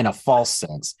in a false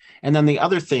sense. And then the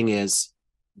other thing is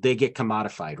they get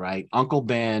commodified, right? Uncle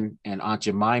Ben and Aunt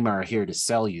Jemima are here to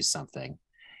sell you something.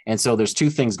 And so there's two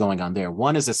things going on there.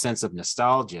 One is a sense of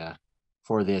nostalgia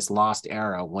for this lost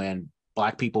era when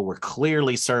Black people were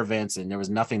clearly servants and there was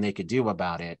nothing they could do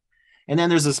about it. And then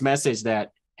there's this message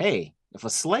that, hey, if a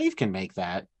slave can make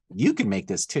that, you can make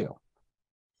this too.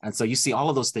 And so you see all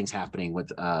of those things happening with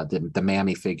the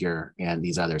Mammy figure and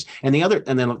these others. And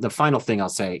then the final thing I'll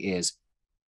say is,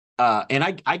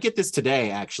 and I get this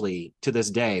today, actually, to this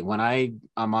day, when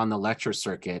I'm on the lecture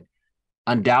circuit,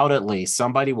 undoubtedly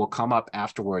somebody will come up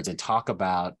afterwards and talk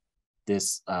about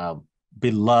this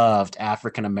beloved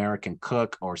African-American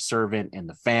cook or servant in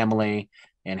the family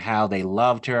and how they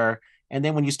loved her. And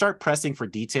then when you start pressing for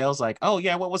details like, oh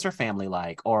yeah, what was her family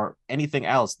like, or anything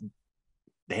else,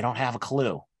 they don't have a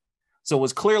clue. So it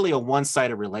was clearly a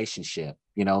one-sided relationship.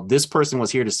 This person was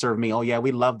here to serve me. Oh yeah,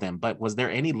 we love them. But was there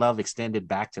any love extended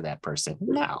back to that person?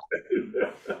 No.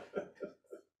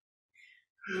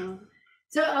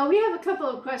 So we have a couple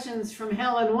of questions from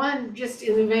Helen. One, just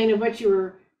in the vein of what you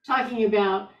were talking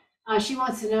about, she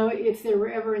wants to know if there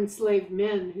were ever enslaved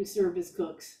men who served as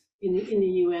cooks in the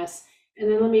U.S. And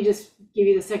then let me just give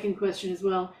you the second question as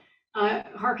well.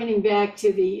 Harkening back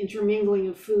to the intermingling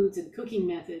of foods and cooking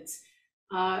methods,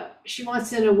 she wants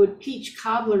to know, would peach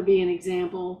cobbler be an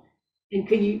example? And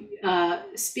could you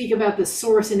speak about the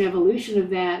source and evolution of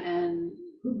that, and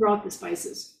who brought the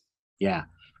spices? Yeah.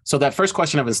 So that first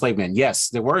question of enslavement, yes,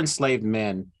 there were enslaved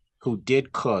men who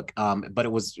did cook, but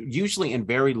it was usually in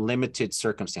very limited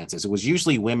circumstances. It was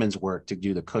usually women's work to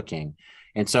do the cooking.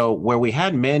 And so where we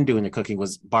had men doing the cooking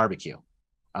was barbecue.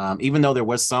 Even though there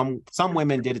was some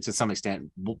women did it to some extent,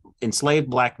 enslaved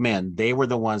Black men, they were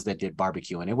the ones that did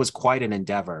barbecue. And it was quite an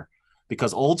endeavor,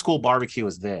 because old school barbecue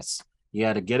is this. You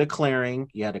had to get a clearing,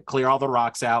 you had to clear all the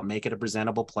rocks out, make it a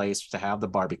presentable place to have the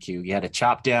barbecue. You had to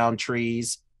chop down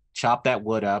trees, chop that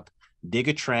wood up, dig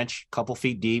a trench, a couple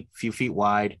feet deep, a few feet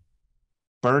wide,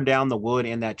 burn down the wood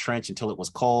in that trench until it was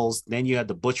coals. Then you had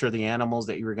to butcher the animals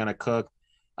that you were going to cook,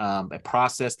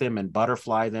 process them and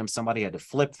butterfly them. Somebody had to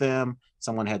flip them.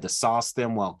 Someone had to sauce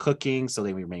them while cooking so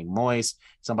they remain moist.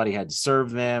 Somebody had to serve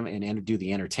them and do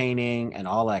the entertaining and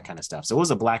all that kind of stuff. So it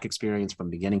was a Black experience from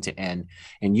beginning to end.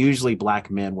 And usually Black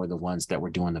men were the ones that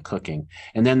were doing the cooking.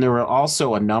 And then there were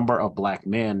also a number of Black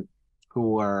men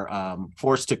who were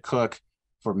forced to cook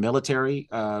for military,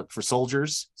 for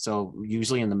soldiers. So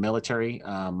usually in the military,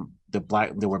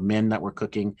 there were men that were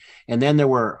cooking, and then there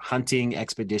were hunting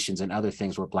expeditions and other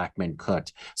things where Black men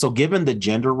cooked. So given the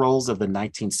gender roles of the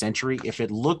 19th century, if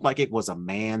it looked like it was a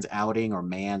man's outing or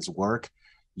man's work,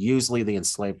 usually the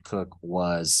enslaved cook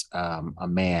was a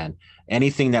man.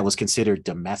 Anything that was considered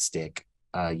domestic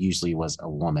usually was a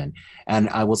woman. And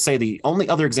I will say the only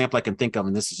other example I can think of,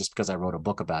 and this is just because I wrote a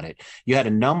book about it, you had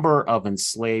a number of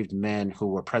enslaved men who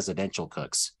were presidential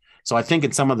cooks. So I think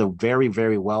in some of the very,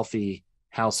 very wealthy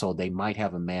household, they might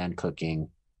have a man cooking,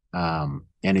 and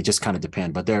it just kind of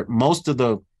depends. But most of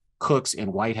the cooks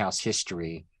in White House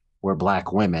history were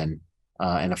Black women,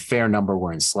 and a fair number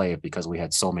were enslaved because we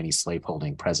had so many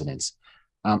slaveholding presidents.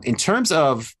 In terms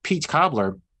of peach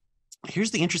cobbler,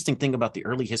 here's the interesting thing about the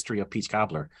early history of peach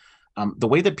cobbler. The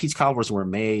way that peach cobblers were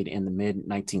made in the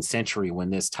mid-19th century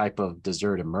when this type of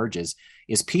dessert emerges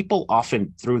is people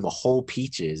often threw the whole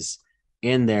peaches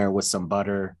in there with some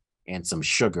butter and some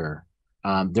sugar.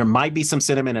 There might be some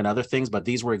cinnamon and other things, but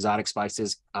these were exotic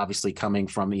spices, obviously coming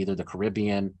from either the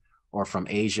Caribbean or from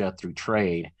Asia through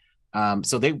trade.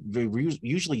 So they were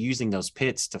usually using those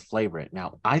pits to flavor it.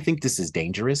 Now, I think this is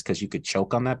dangerous because you could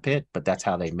choke on that pit, but that's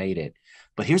how they made it.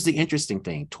 But here's the interesting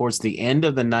thing. Towards the end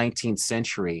of the 19th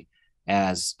century,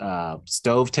 as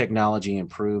stove technology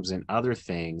improves and other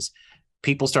things,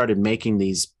 people started making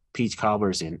these peach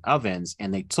cobblers in ovens,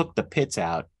 and they took the pits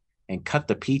out and cut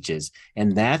the peaches.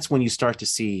 And that's when you start to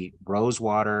see rose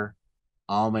water,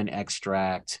 almond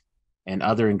extract, and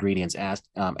other ingredients added.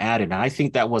 And I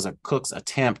think that was a cook's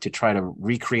attempt to try to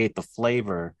recreate the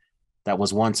flavor that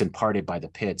was once imparted by the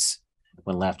pits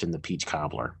when left in the peach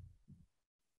cobbler.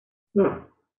 Yeah.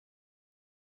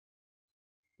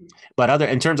 But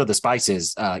in terms of the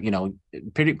spices,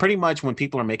 pretty much when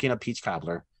people are making a peach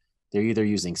cobbler, they're either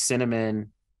using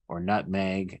cinnamon or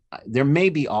nutmeg. There may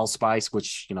be allspice,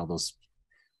 which those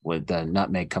what the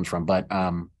nutmeg comes from, but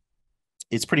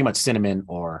it's pretty much cinnamon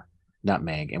or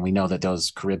nutmeg, and we know that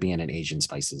those Caribbean and Asian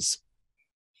spices.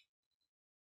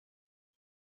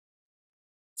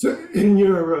 So in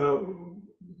your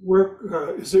work,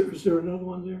 is there another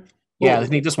one there? Yeah, I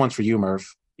think this one's for you, Merv.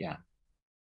 Yeah.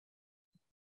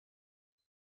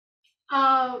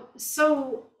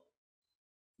 So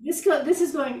this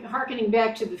is harkening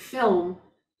back to the film,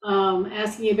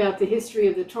 asking about the history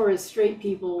of the Torres Strait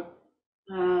people,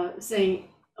 saying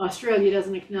Australia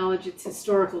doesn't acknowledge its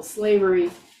historical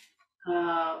slavery.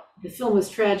 The film was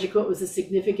tragic. What was the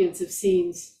significance of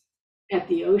scenes at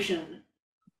the ocean?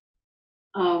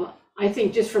 I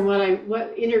think just from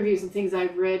what interviews and things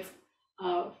I've read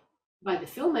by the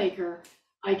filmmaker,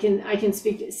 I can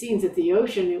speak to scenes at the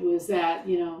ocean. It was that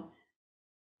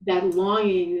that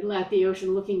longing at the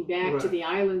ocean, looking back to the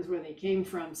islands where they came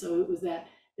from. So it was that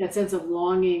sense of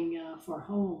longing for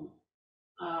home.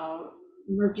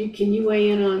 Merv, can you weigh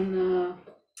in on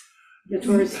the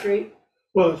Torres Strait?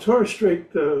 Well, the Torres Strait,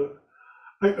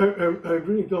 I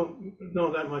really don't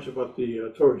know that much about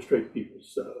the Torres Strait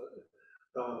peoples.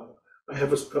 I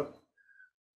have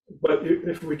but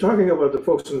if we're talking about the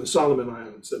folks in the Solomon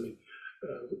Islands, I mean,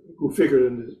 who figured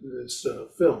in this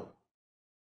film,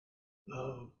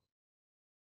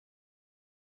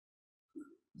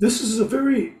 this is a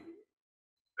very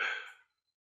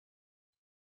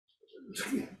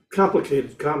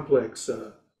complicated, complex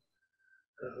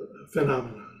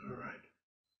phenomenon. All right,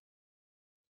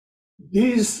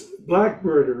 these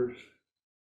blackbirders,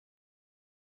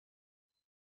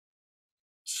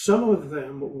 some of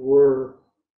them were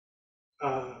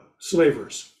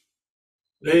slavers.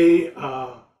 They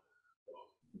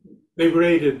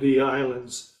raided the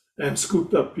islands and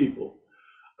scooped up people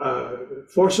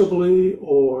forcibly,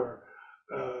 or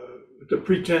with the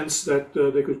pretense that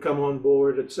they could come on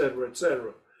board, et cetera,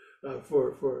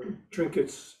 for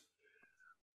trinkets.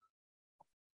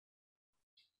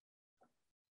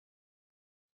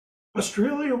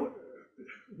 Australia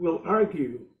will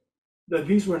argue that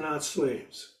these were not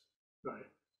slaves, right?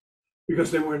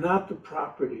 Because they were not the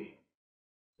property.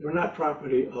 They were not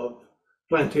property of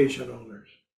plantation owners.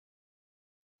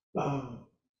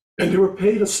 And they were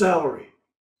paid a salary,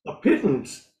 a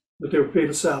pittance, but they were paid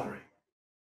a salary.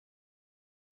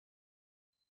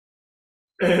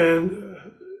 And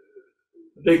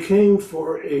they came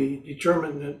for a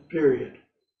determinate period,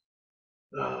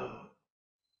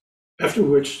 after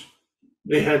which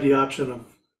they had the option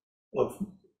of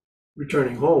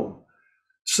returning home.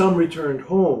 Some returned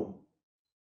home.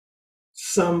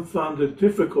 Some found it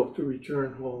difficult to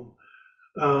return home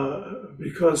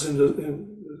because in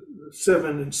the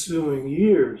 7 ensuing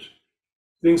years,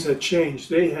 things had changed.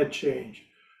 They had changed.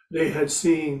 They had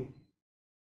seen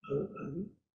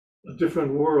a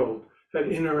different world, had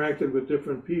interacted with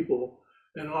different people,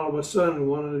 and all of a sudden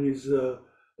one of these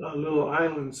little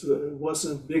islands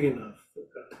wasn't big enough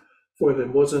for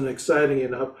them, wasn't exciting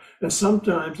enough. And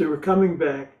sometimes they were coming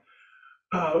back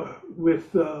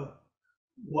with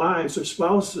wives or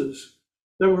spouses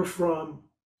that were from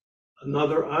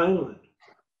another island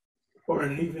or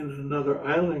even another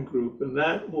island group. And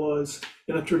that was,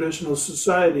 in a traditional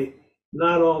society,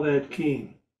 not all that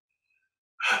keen.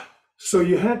 So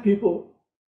you had people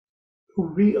who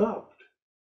re-upped,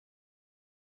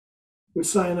 would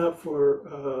sign up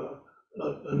for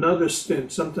another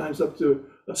stint, sometimes up to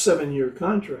a 7-year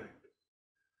contract.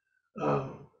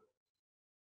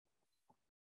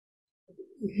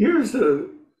 Here's the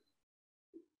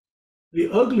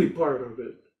ugly part of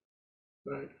it,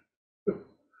 right?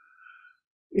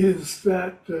 Is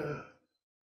that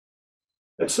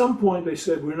at some point they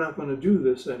said, we're not going to do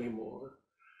this anymore,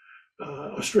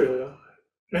 Australia,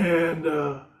 and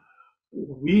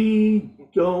we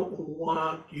don't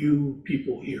want you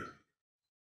people here.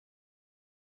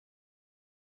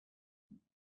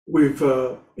 We've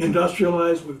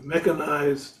industrialized, we've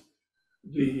mechanized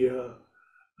the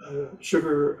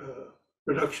sugar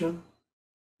production,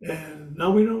 and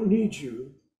now we don't need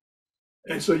you.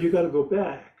 And so you got to go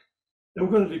back. And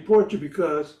we're going to deport you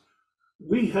because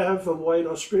we have a white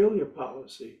Australia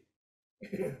policy.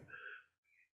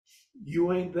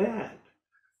 You ain't that.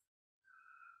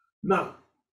 Now,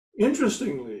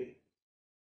 interestingly,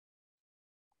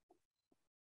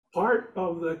 part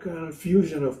of the kind of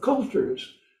fusion of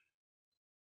cultures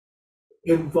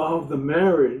involved the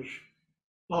marriage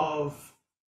of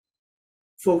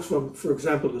folks from, for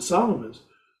example, the Solomons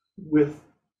with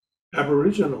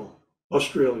Aboriginal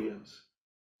Australians.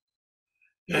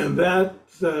 And that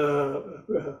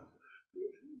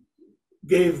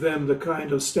gave them the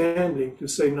kind of standing to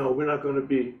say, no, we're not going to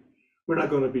be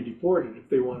deported if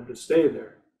they wanted to stay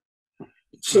there.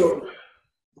 So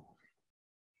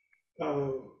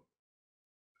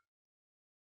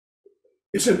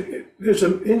there's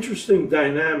some interesting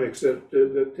dynamics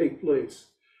that take place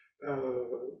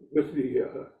with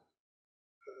the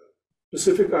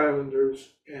Pacific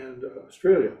Islanders and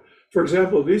Australia. For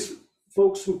example, these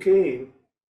folks who came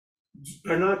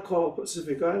are not called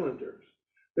Pacific Islanders.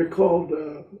 They're called,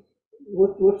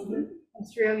 what's the name?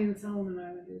 Australian Solomon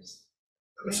Islanders.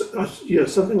 Yeah,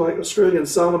 something like Australian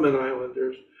Solomon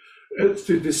Islanders,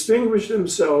 to distinguish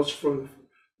themselves from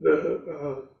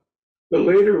the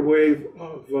later wave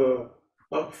of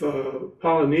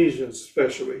Polynesians,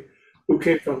 especially, who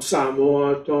came from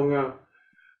Samoa, Tonga,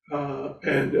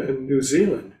 and New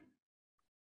Zealand,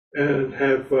 and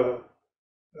have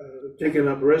taken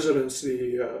up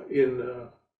residency in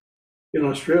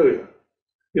Australia.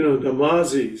 You know, the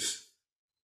Mazis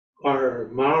are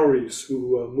Maoris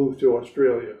who moved to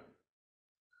Australia,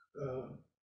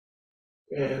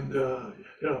 and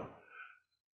you know,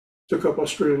 took up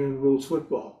Australian rules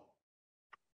football.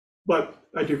 But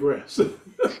I digress.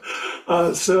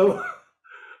 It's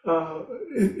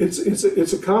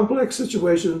a complex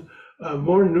situation,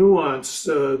 more nuanced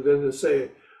than to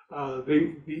say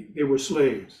they were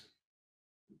slaves.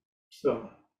 So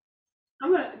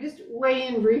I'm gonna just weigh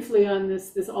in briefly on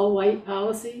this all-white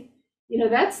policy. You know,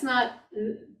 that's not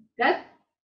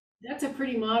that's a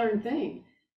pretty modern thing.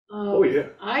 Oh yeah.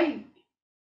 I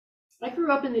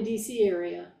grew up in the DC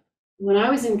area. When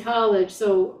I was in college,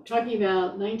 so talking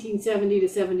about 1970 to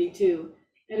 72,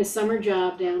 I had a summer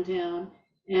job downtown,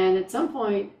 and at some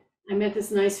point I met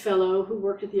this nice fellow who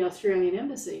worked at the Australian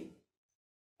Embassy,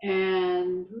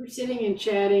 and we were sitting and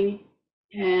chatting,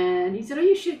 and he said, "Oh,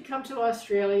 you should come to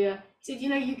Australia." He said, "You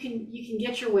know, you can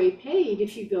get your way paid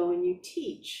if you go and you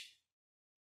teach."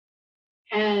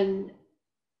 And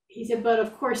he said, "But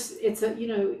of course, it's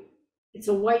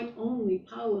a white only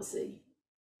policy.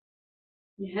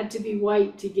 You had to be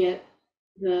white to get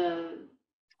the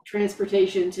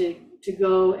transportation to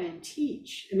go and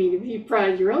teach. I mean, if you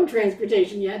provided your own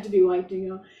transportation, you had to be white to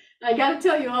go." I got to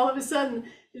tell you, all of a sudden,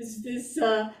 this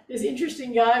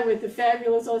interesting guy with the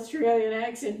fabulous Australian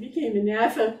accent became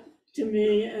anathema to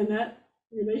me, and that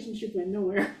relationship went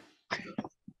nowhere.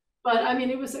 But I mean,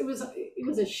 it was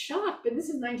a shock. But this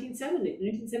is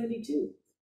 1972.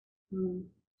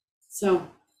 So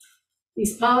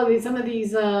these policies, some of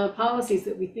these policies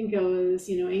that we think of as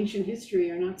ancient history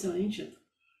are not so ancient.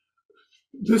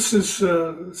 This is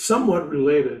somewhat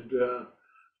related,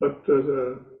 but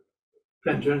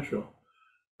tangential.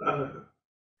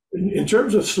 In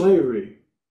terms of slavery,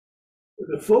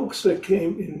 the folks that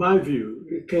came, in my view,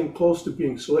 came close to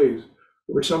being slaves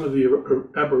were some of the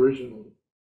Aboriginals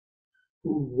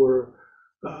who were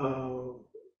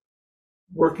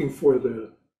working for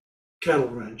the cattle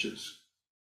ranches.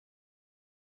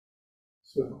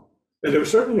 So, and they were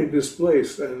certainly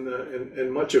displaced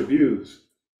and much abused.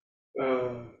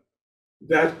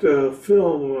 That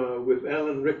film with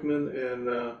Alan Rickman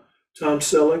and Tom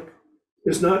Selleck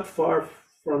is not far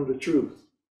from the truth.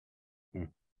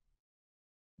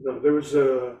 No, there was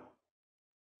a,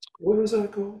 what was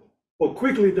that called? Oh,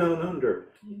 Quigley Down Under.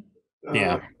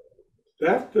 Yeah.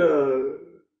 The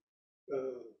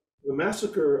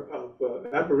massacre of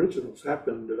Aboriginals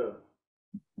happened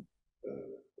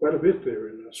quite a bit there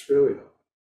in Australia.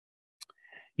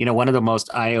 You know, one of the most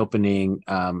eye-opening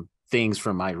things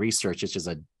from my research, which is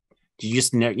you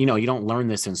just you know, you don't learn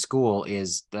this in school,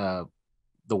 is the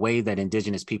way that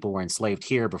Indigenous people were enslaved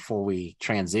here before we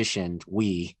transitioned.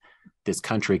 This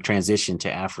country transitioned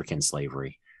to African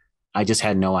slavery. I just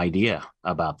had no idea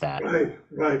about that. Right.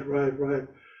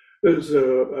 There's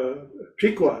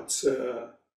Pequots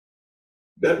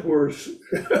that were,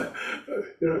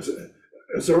 you know,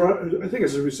 I think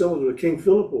as a result of the King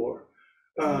Philip War,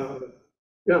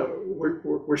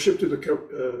 were shipped to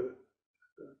the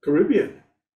Caribbean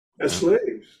as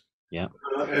slaves. Yeah,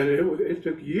 and it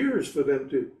took years for them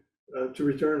to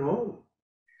return home.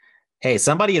 Hey,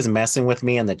 somebody is messing with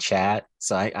me in the chat,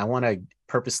 so I want to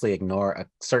purposely ignore a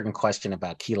certain question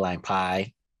about key lime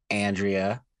pie,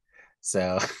 Andrea.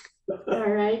 So. All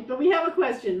right, but we have a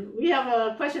question. We have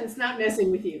a question that's not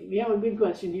messing with you. We have a good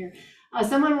question here.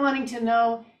 Someone wanting to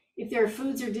know if there are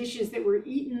foods or dishes that were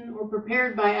eaten or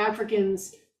prepared by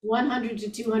Africans 100 to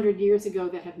 200 years ago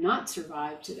that have not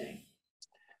survived today.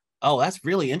 Oh, that's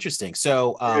really interesting.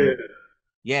 So,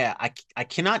 I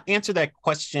cannot answer that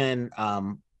question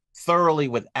thoroughly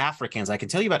with Africans. I can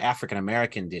tell you about African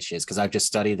American dishes because I've just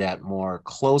studied that more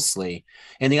closely.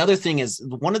 And the other thing is,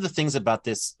 one of the things about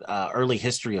this early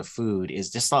history of food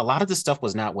is just a lot of this stuff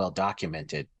was not well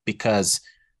documented because,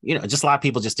 you know, just a lot of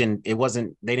people just they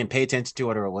didn't pay attention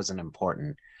to it, or it wasn't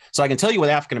important. So I can tell you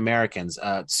with African Americans,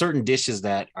 certain dishes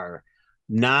that are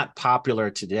not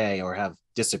popular today or have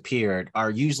disappeared are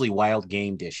usually wild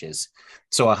game dishes.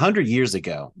 So 100 years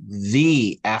ago,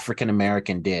 the African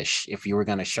American dish, if you were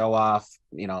going to show off,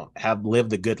 you know, have lived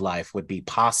the good life, would be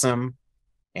possum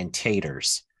and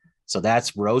taters. So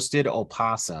that's roasted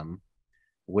opossum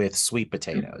with sweet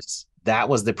potatoes. That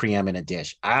was the preeminent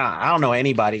dish. I don't know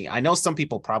anybody. I know some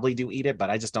people probably do eat it, but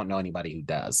I just don't know anybody who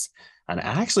does. And I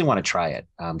actually want to try it,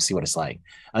 see what it's like.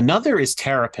 Another is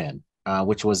terrapin,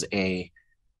 which was a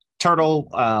turtle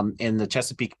in the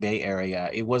Chesapeake Bay area.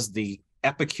 It was the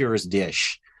epicure's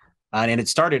dish. And it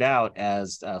started out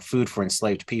as food for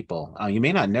enslaved people. You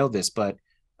may not know this, but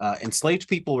enslaved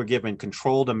people were given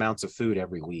controlled amounts of food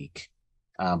every week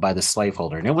by the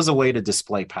slaveholder. And it was a way to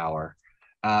display power.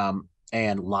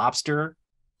 And lobster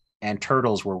and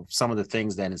turtles were some of the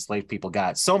things that enslaved people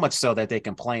got. So much so that they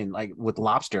complained, like with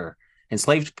lobster,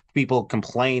 enslaved people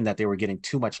complained that they were getting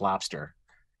too much lobster.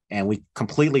 And we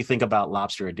completely think about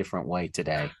lobster a different way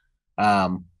today.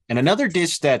 And another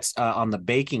dish that's on the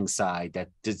baking side that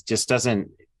just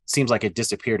seems like it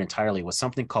disappeared entirely was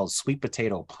something called sweet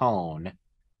potato pone.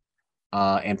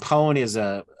 And pone is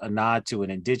a nod to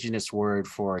an indigenous word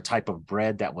for a type of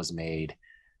bread that was made.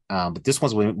 But this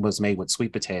one was made with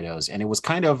sweet potatoes. And it was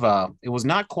kind of, it was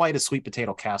not quite a sweet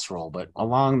potato casserole, but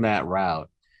along that route.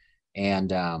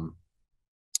 And,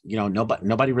 you know,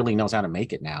 nobody really knows how to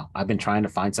make it now. I've been trying to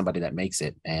find somebody that makes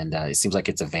it, and it seems like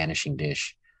it's a vanishing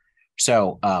dish.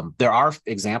 So there are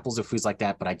examples of foods like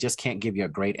that, but I just can't give you a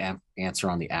great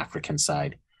answer on the African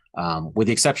side, with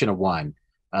the exception of one.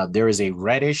 There is a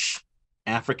reddish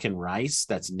African rice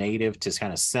that's native to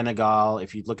kind of Senegal.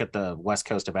 If you look at the west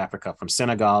coast of Africa, from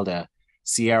Senegal to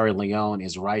Sierra Leone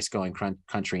is rice going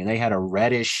country, and they had a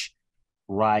reddish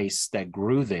rice that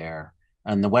grew there.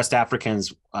 And the West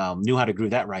Africans knew how to grow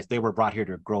that rice. They were brought here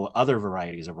to grow other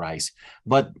varieties of rice.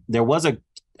 But there was an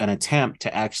attempt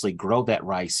to actually grow that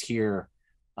rice here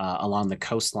along the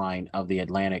coastline of the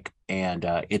Atlantic. And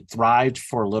it thrived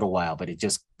for a little while, but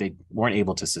they weren't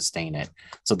able to sustain it.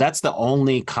 So that's the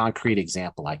only concrete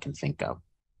example I can think of.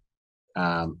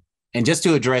 And just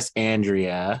to address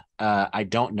Andrea, I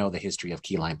don't know the history of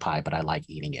key lime pie, but I like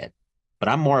eating it. But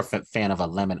I'm more of a fan of a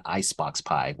lemon icebox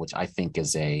pie, which I think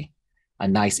is a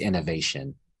nice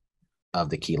innovation of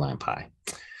the key lime pie.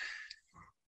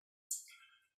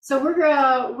 So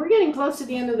we're getting close to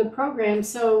the end of the program.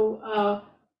 So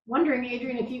wondering,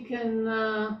 Adrian, if you can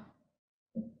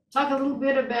talk a little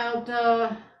bit about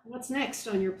what's next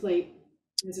on your plate,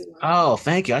 as it were. Oh,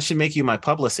 thank you. I should make you my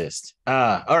publicist.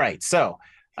 All right. So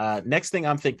next thing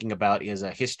I'm thinking about is a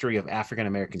history of African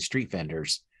American street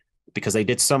vendors. because they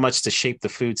did so much to shape the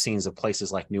food scenes of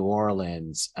places like New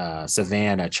Orleans,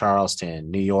 Savannah,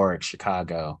 Charleston, New York,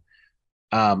 Chicago.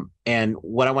 And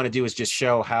what I want to do is just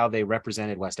show how they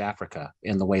represented West Africa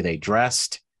in the way they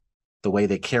dressed, the way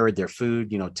they carried their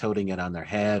food, toting it on their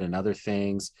head and other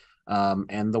things.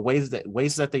 And the ways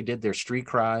that they did their street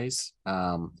cries.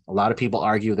 A lot of people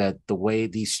argue that the way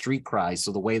these street cries,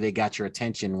 so the way they got your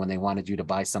attention when they wanted you to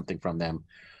buy something from them,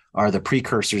 are the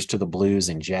precursors to the blues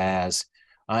and jazz.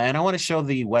 And I want to show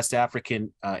the West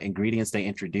African ingredients they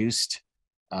introduced,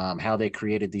 how they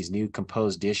created these new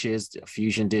composed dishes,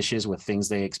 fusion dishes with things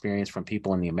they experienced from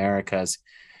people in the Americas.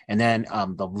 And then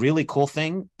the really cool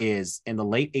thing is in the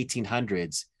late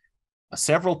 1800s,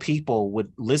 several people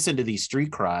would listen to these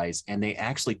street cries and they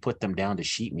actually put them down to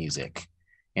sheet music.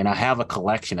 And I have a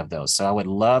collection of those. So I would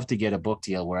love to get a book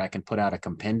deal where I can put out a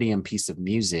compendium piece of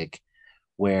music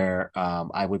where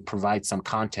I would provide some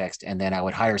context and then I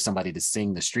would hire somebody to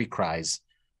sing the street cries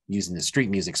using the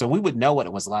street music. So we would know what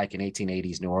it was like in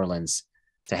 1880s New Orleans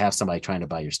to have somebody trying to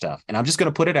buy your stuff. And I'm just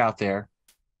going to put it out there.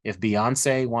 If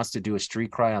Beyonce wants to do a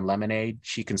street cry on lemonade,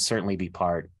 she can certainly be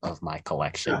part of my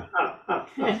collection.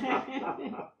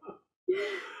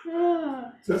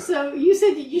 So you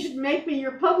said that you should make me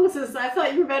your publicist. I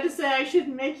thought you were about to say I should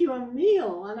make you a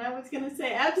meal, and I was going to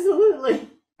say absolutely.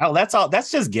 Oh, that's all. That's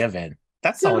just given.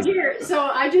 That's so always here. So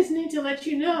I just need to let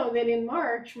you know that in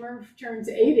March, Murph turns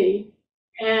 80,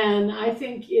 and I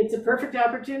think it's a perfect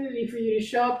opportunity for you to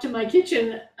show up to my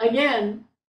kitchen again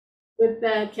with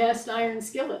that cast iron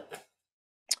skillet.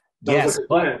 Yes,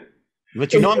 but I'm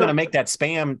going to make that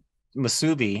spam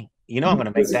musubi. I'm going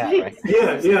to make that, right?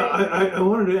 Yeah. I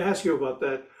wanted to ask you about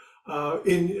that.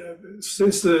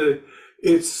 Since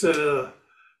it's the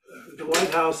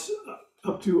White House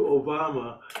up to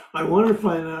Obama, I wanted to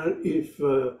find out if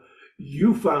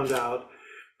you found out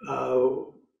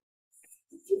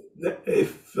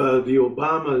if the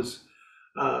Obamas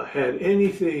had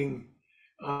anything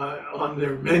on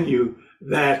their menu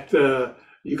that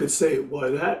you could say,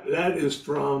 well, that is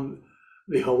from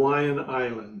the Hawaiian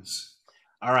Islands.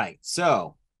 All right.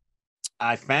 So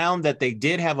I found that they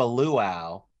did have a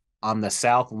luau on the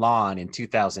South Lawn in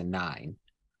 2009.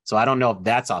 So I don't know if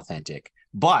that's authentic,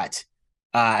 but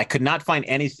I could not find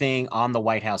anything on the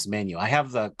White House menu. I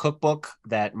have the cookbook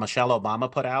that Michelle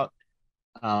Obama put out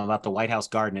about the White House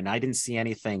garden, and I didn't see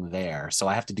anything there. So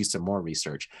I have to do some more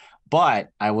research. But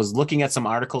I was looking at some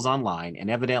articles online, and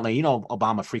evidently,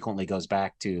 Obama frequently goes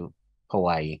back to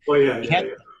Hawaii. Oh, yeah.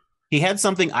 He had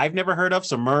something I've never heard of.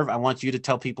 So Merv, I want you to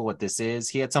tell people what this is.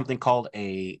 He had something called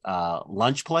a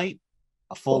lunch plate,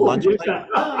 a full lunch plate. Oh,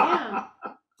 yeah.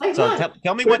 Like so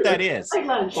tell me what that is. Like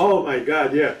lunch. Oh my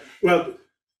God, yeah. Well,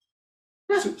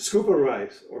 scoop of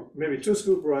rice, or maybe 2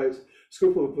 scoops of rice,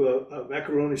 scoop of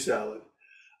macaroni salad,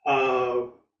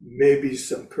 maybe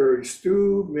some curry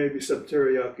stew, maybe some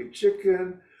teriyaki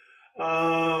chicken,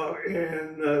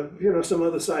 and some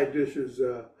other side dishes.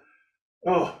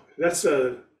 That's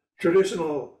a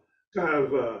traditional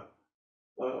kind of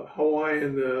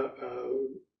Hawaiian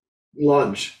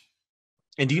lunch.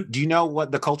 And do you know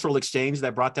what the cultural exchange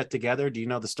that brought that together? Do you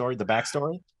know the story, the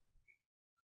backstory?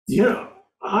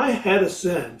 I had a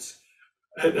sense,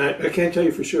 and I can't tell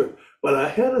you for sure, but I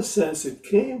had a sense it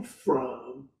came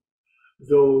from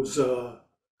those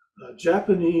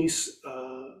Japanese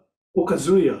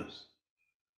okazuyas,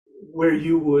 where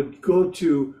you would go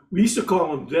to, we used to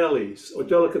call them delis or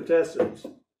delicatessens,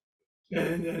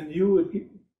 and you would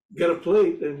get a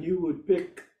plate and you would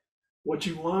pick what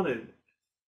you wanted.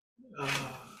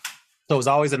 So it was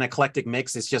always an eclectic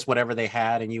mix. It's just whatever they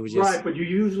had, and you would just right. But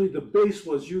the base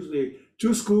was usually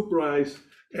 2 scoop rice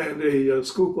and a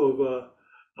scoop of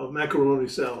macaroni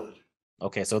salad.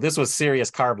 Okay, so this was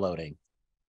serious carb loading.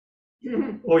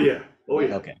 Oh yeah.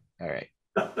 Okay, all right.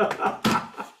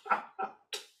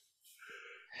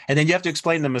 And then you have to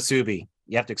explain the musubi.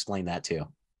 You have to explain that too.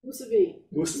 Musubi.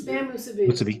 Spam musubi.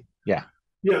 Musubi. Yeah.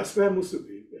 Yeah, spam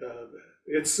musubi.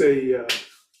 It's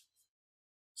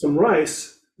some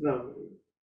rice. Now,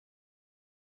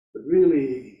 the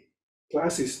really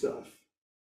classy stuff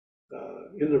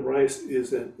in the rice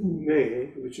is an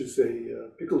ume, which is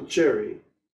a pickled cherry.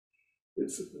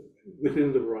 It's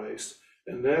within the rice,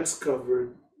 and that's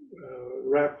covered,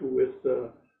 wrapped with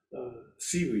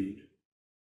seaweed.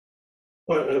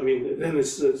 Then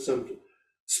it's some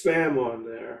spam on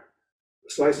there, a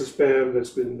slice of spam that's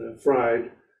been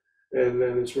fried, and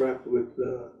then it's wrapped with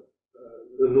the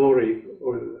nori,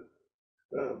 or the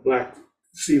black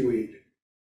seaweed.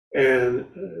 And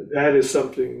that is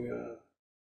something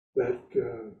that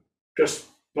just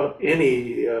about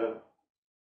anybody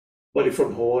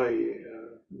from Hawaii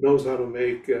knows how to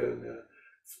make. And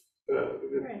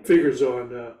Right. figures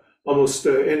on almost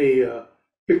any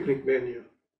picnic menu.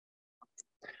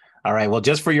 All right. Well,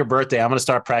 just for your birthday, I'm going to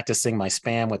start practicing my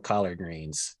spam with collard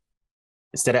greens.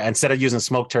 Instead of using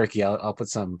smoked turkey, I'll put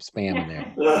some spam in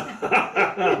there.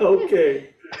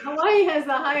 Okay. Hawaii has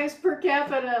the highest per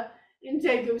capita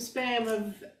intake of spam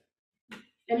of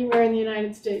anywhere in the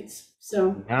United States.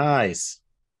 So Nice.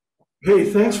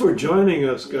 Hey, thanks for joining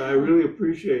us, Guy. I really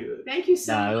appreciate it. thank you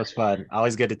so No, it much. was fun.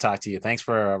 Always good to talk to you. Thanks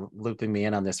for looping me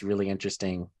in on this really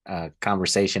interesting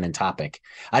conversation and topic.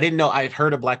 I didn't know, I'd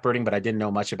heard of blackbirding, but I didn't know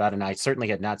much about it. And I certainly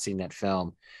had not seen that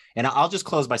film. And I'll just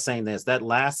close by saying this, that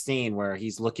last scene where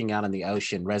he's looking out on the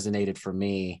ocean resonated for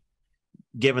me,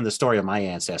 given the story of my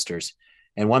ancestors.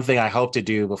 And one thing I hope to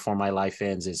do before my life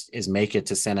ends is make it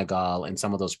to Senegal and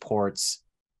some of those ports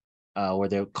where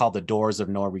they're called the doors of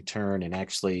no return, and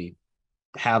actually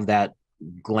have that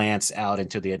glance out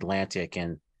into the Atlantic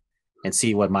and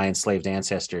see what my enslaved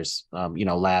ancestors,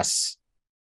 last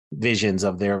visions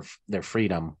of their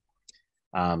freedom.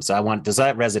 So does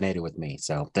that resonated with me?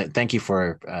 So thank you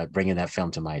for bringing that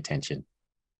film to my attention.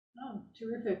 Oh,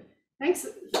 terrific. Thanks.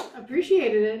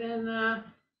 Appreciated it. And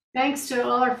thanks to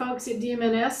all our folks at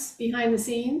DMNS behind the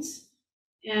scenes.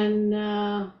 And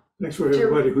Thanks for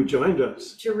everybody who joined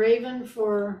us. to Raven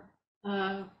for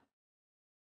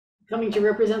coming to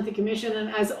represent the commission.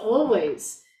 And as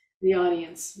always, the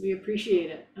audience, we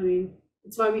appreciate it. I mean,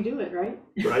 that's why we do it, right?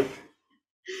 Right.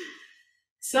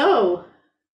 So,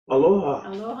 Aloha.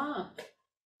 aloha.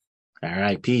 All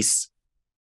right. Peace.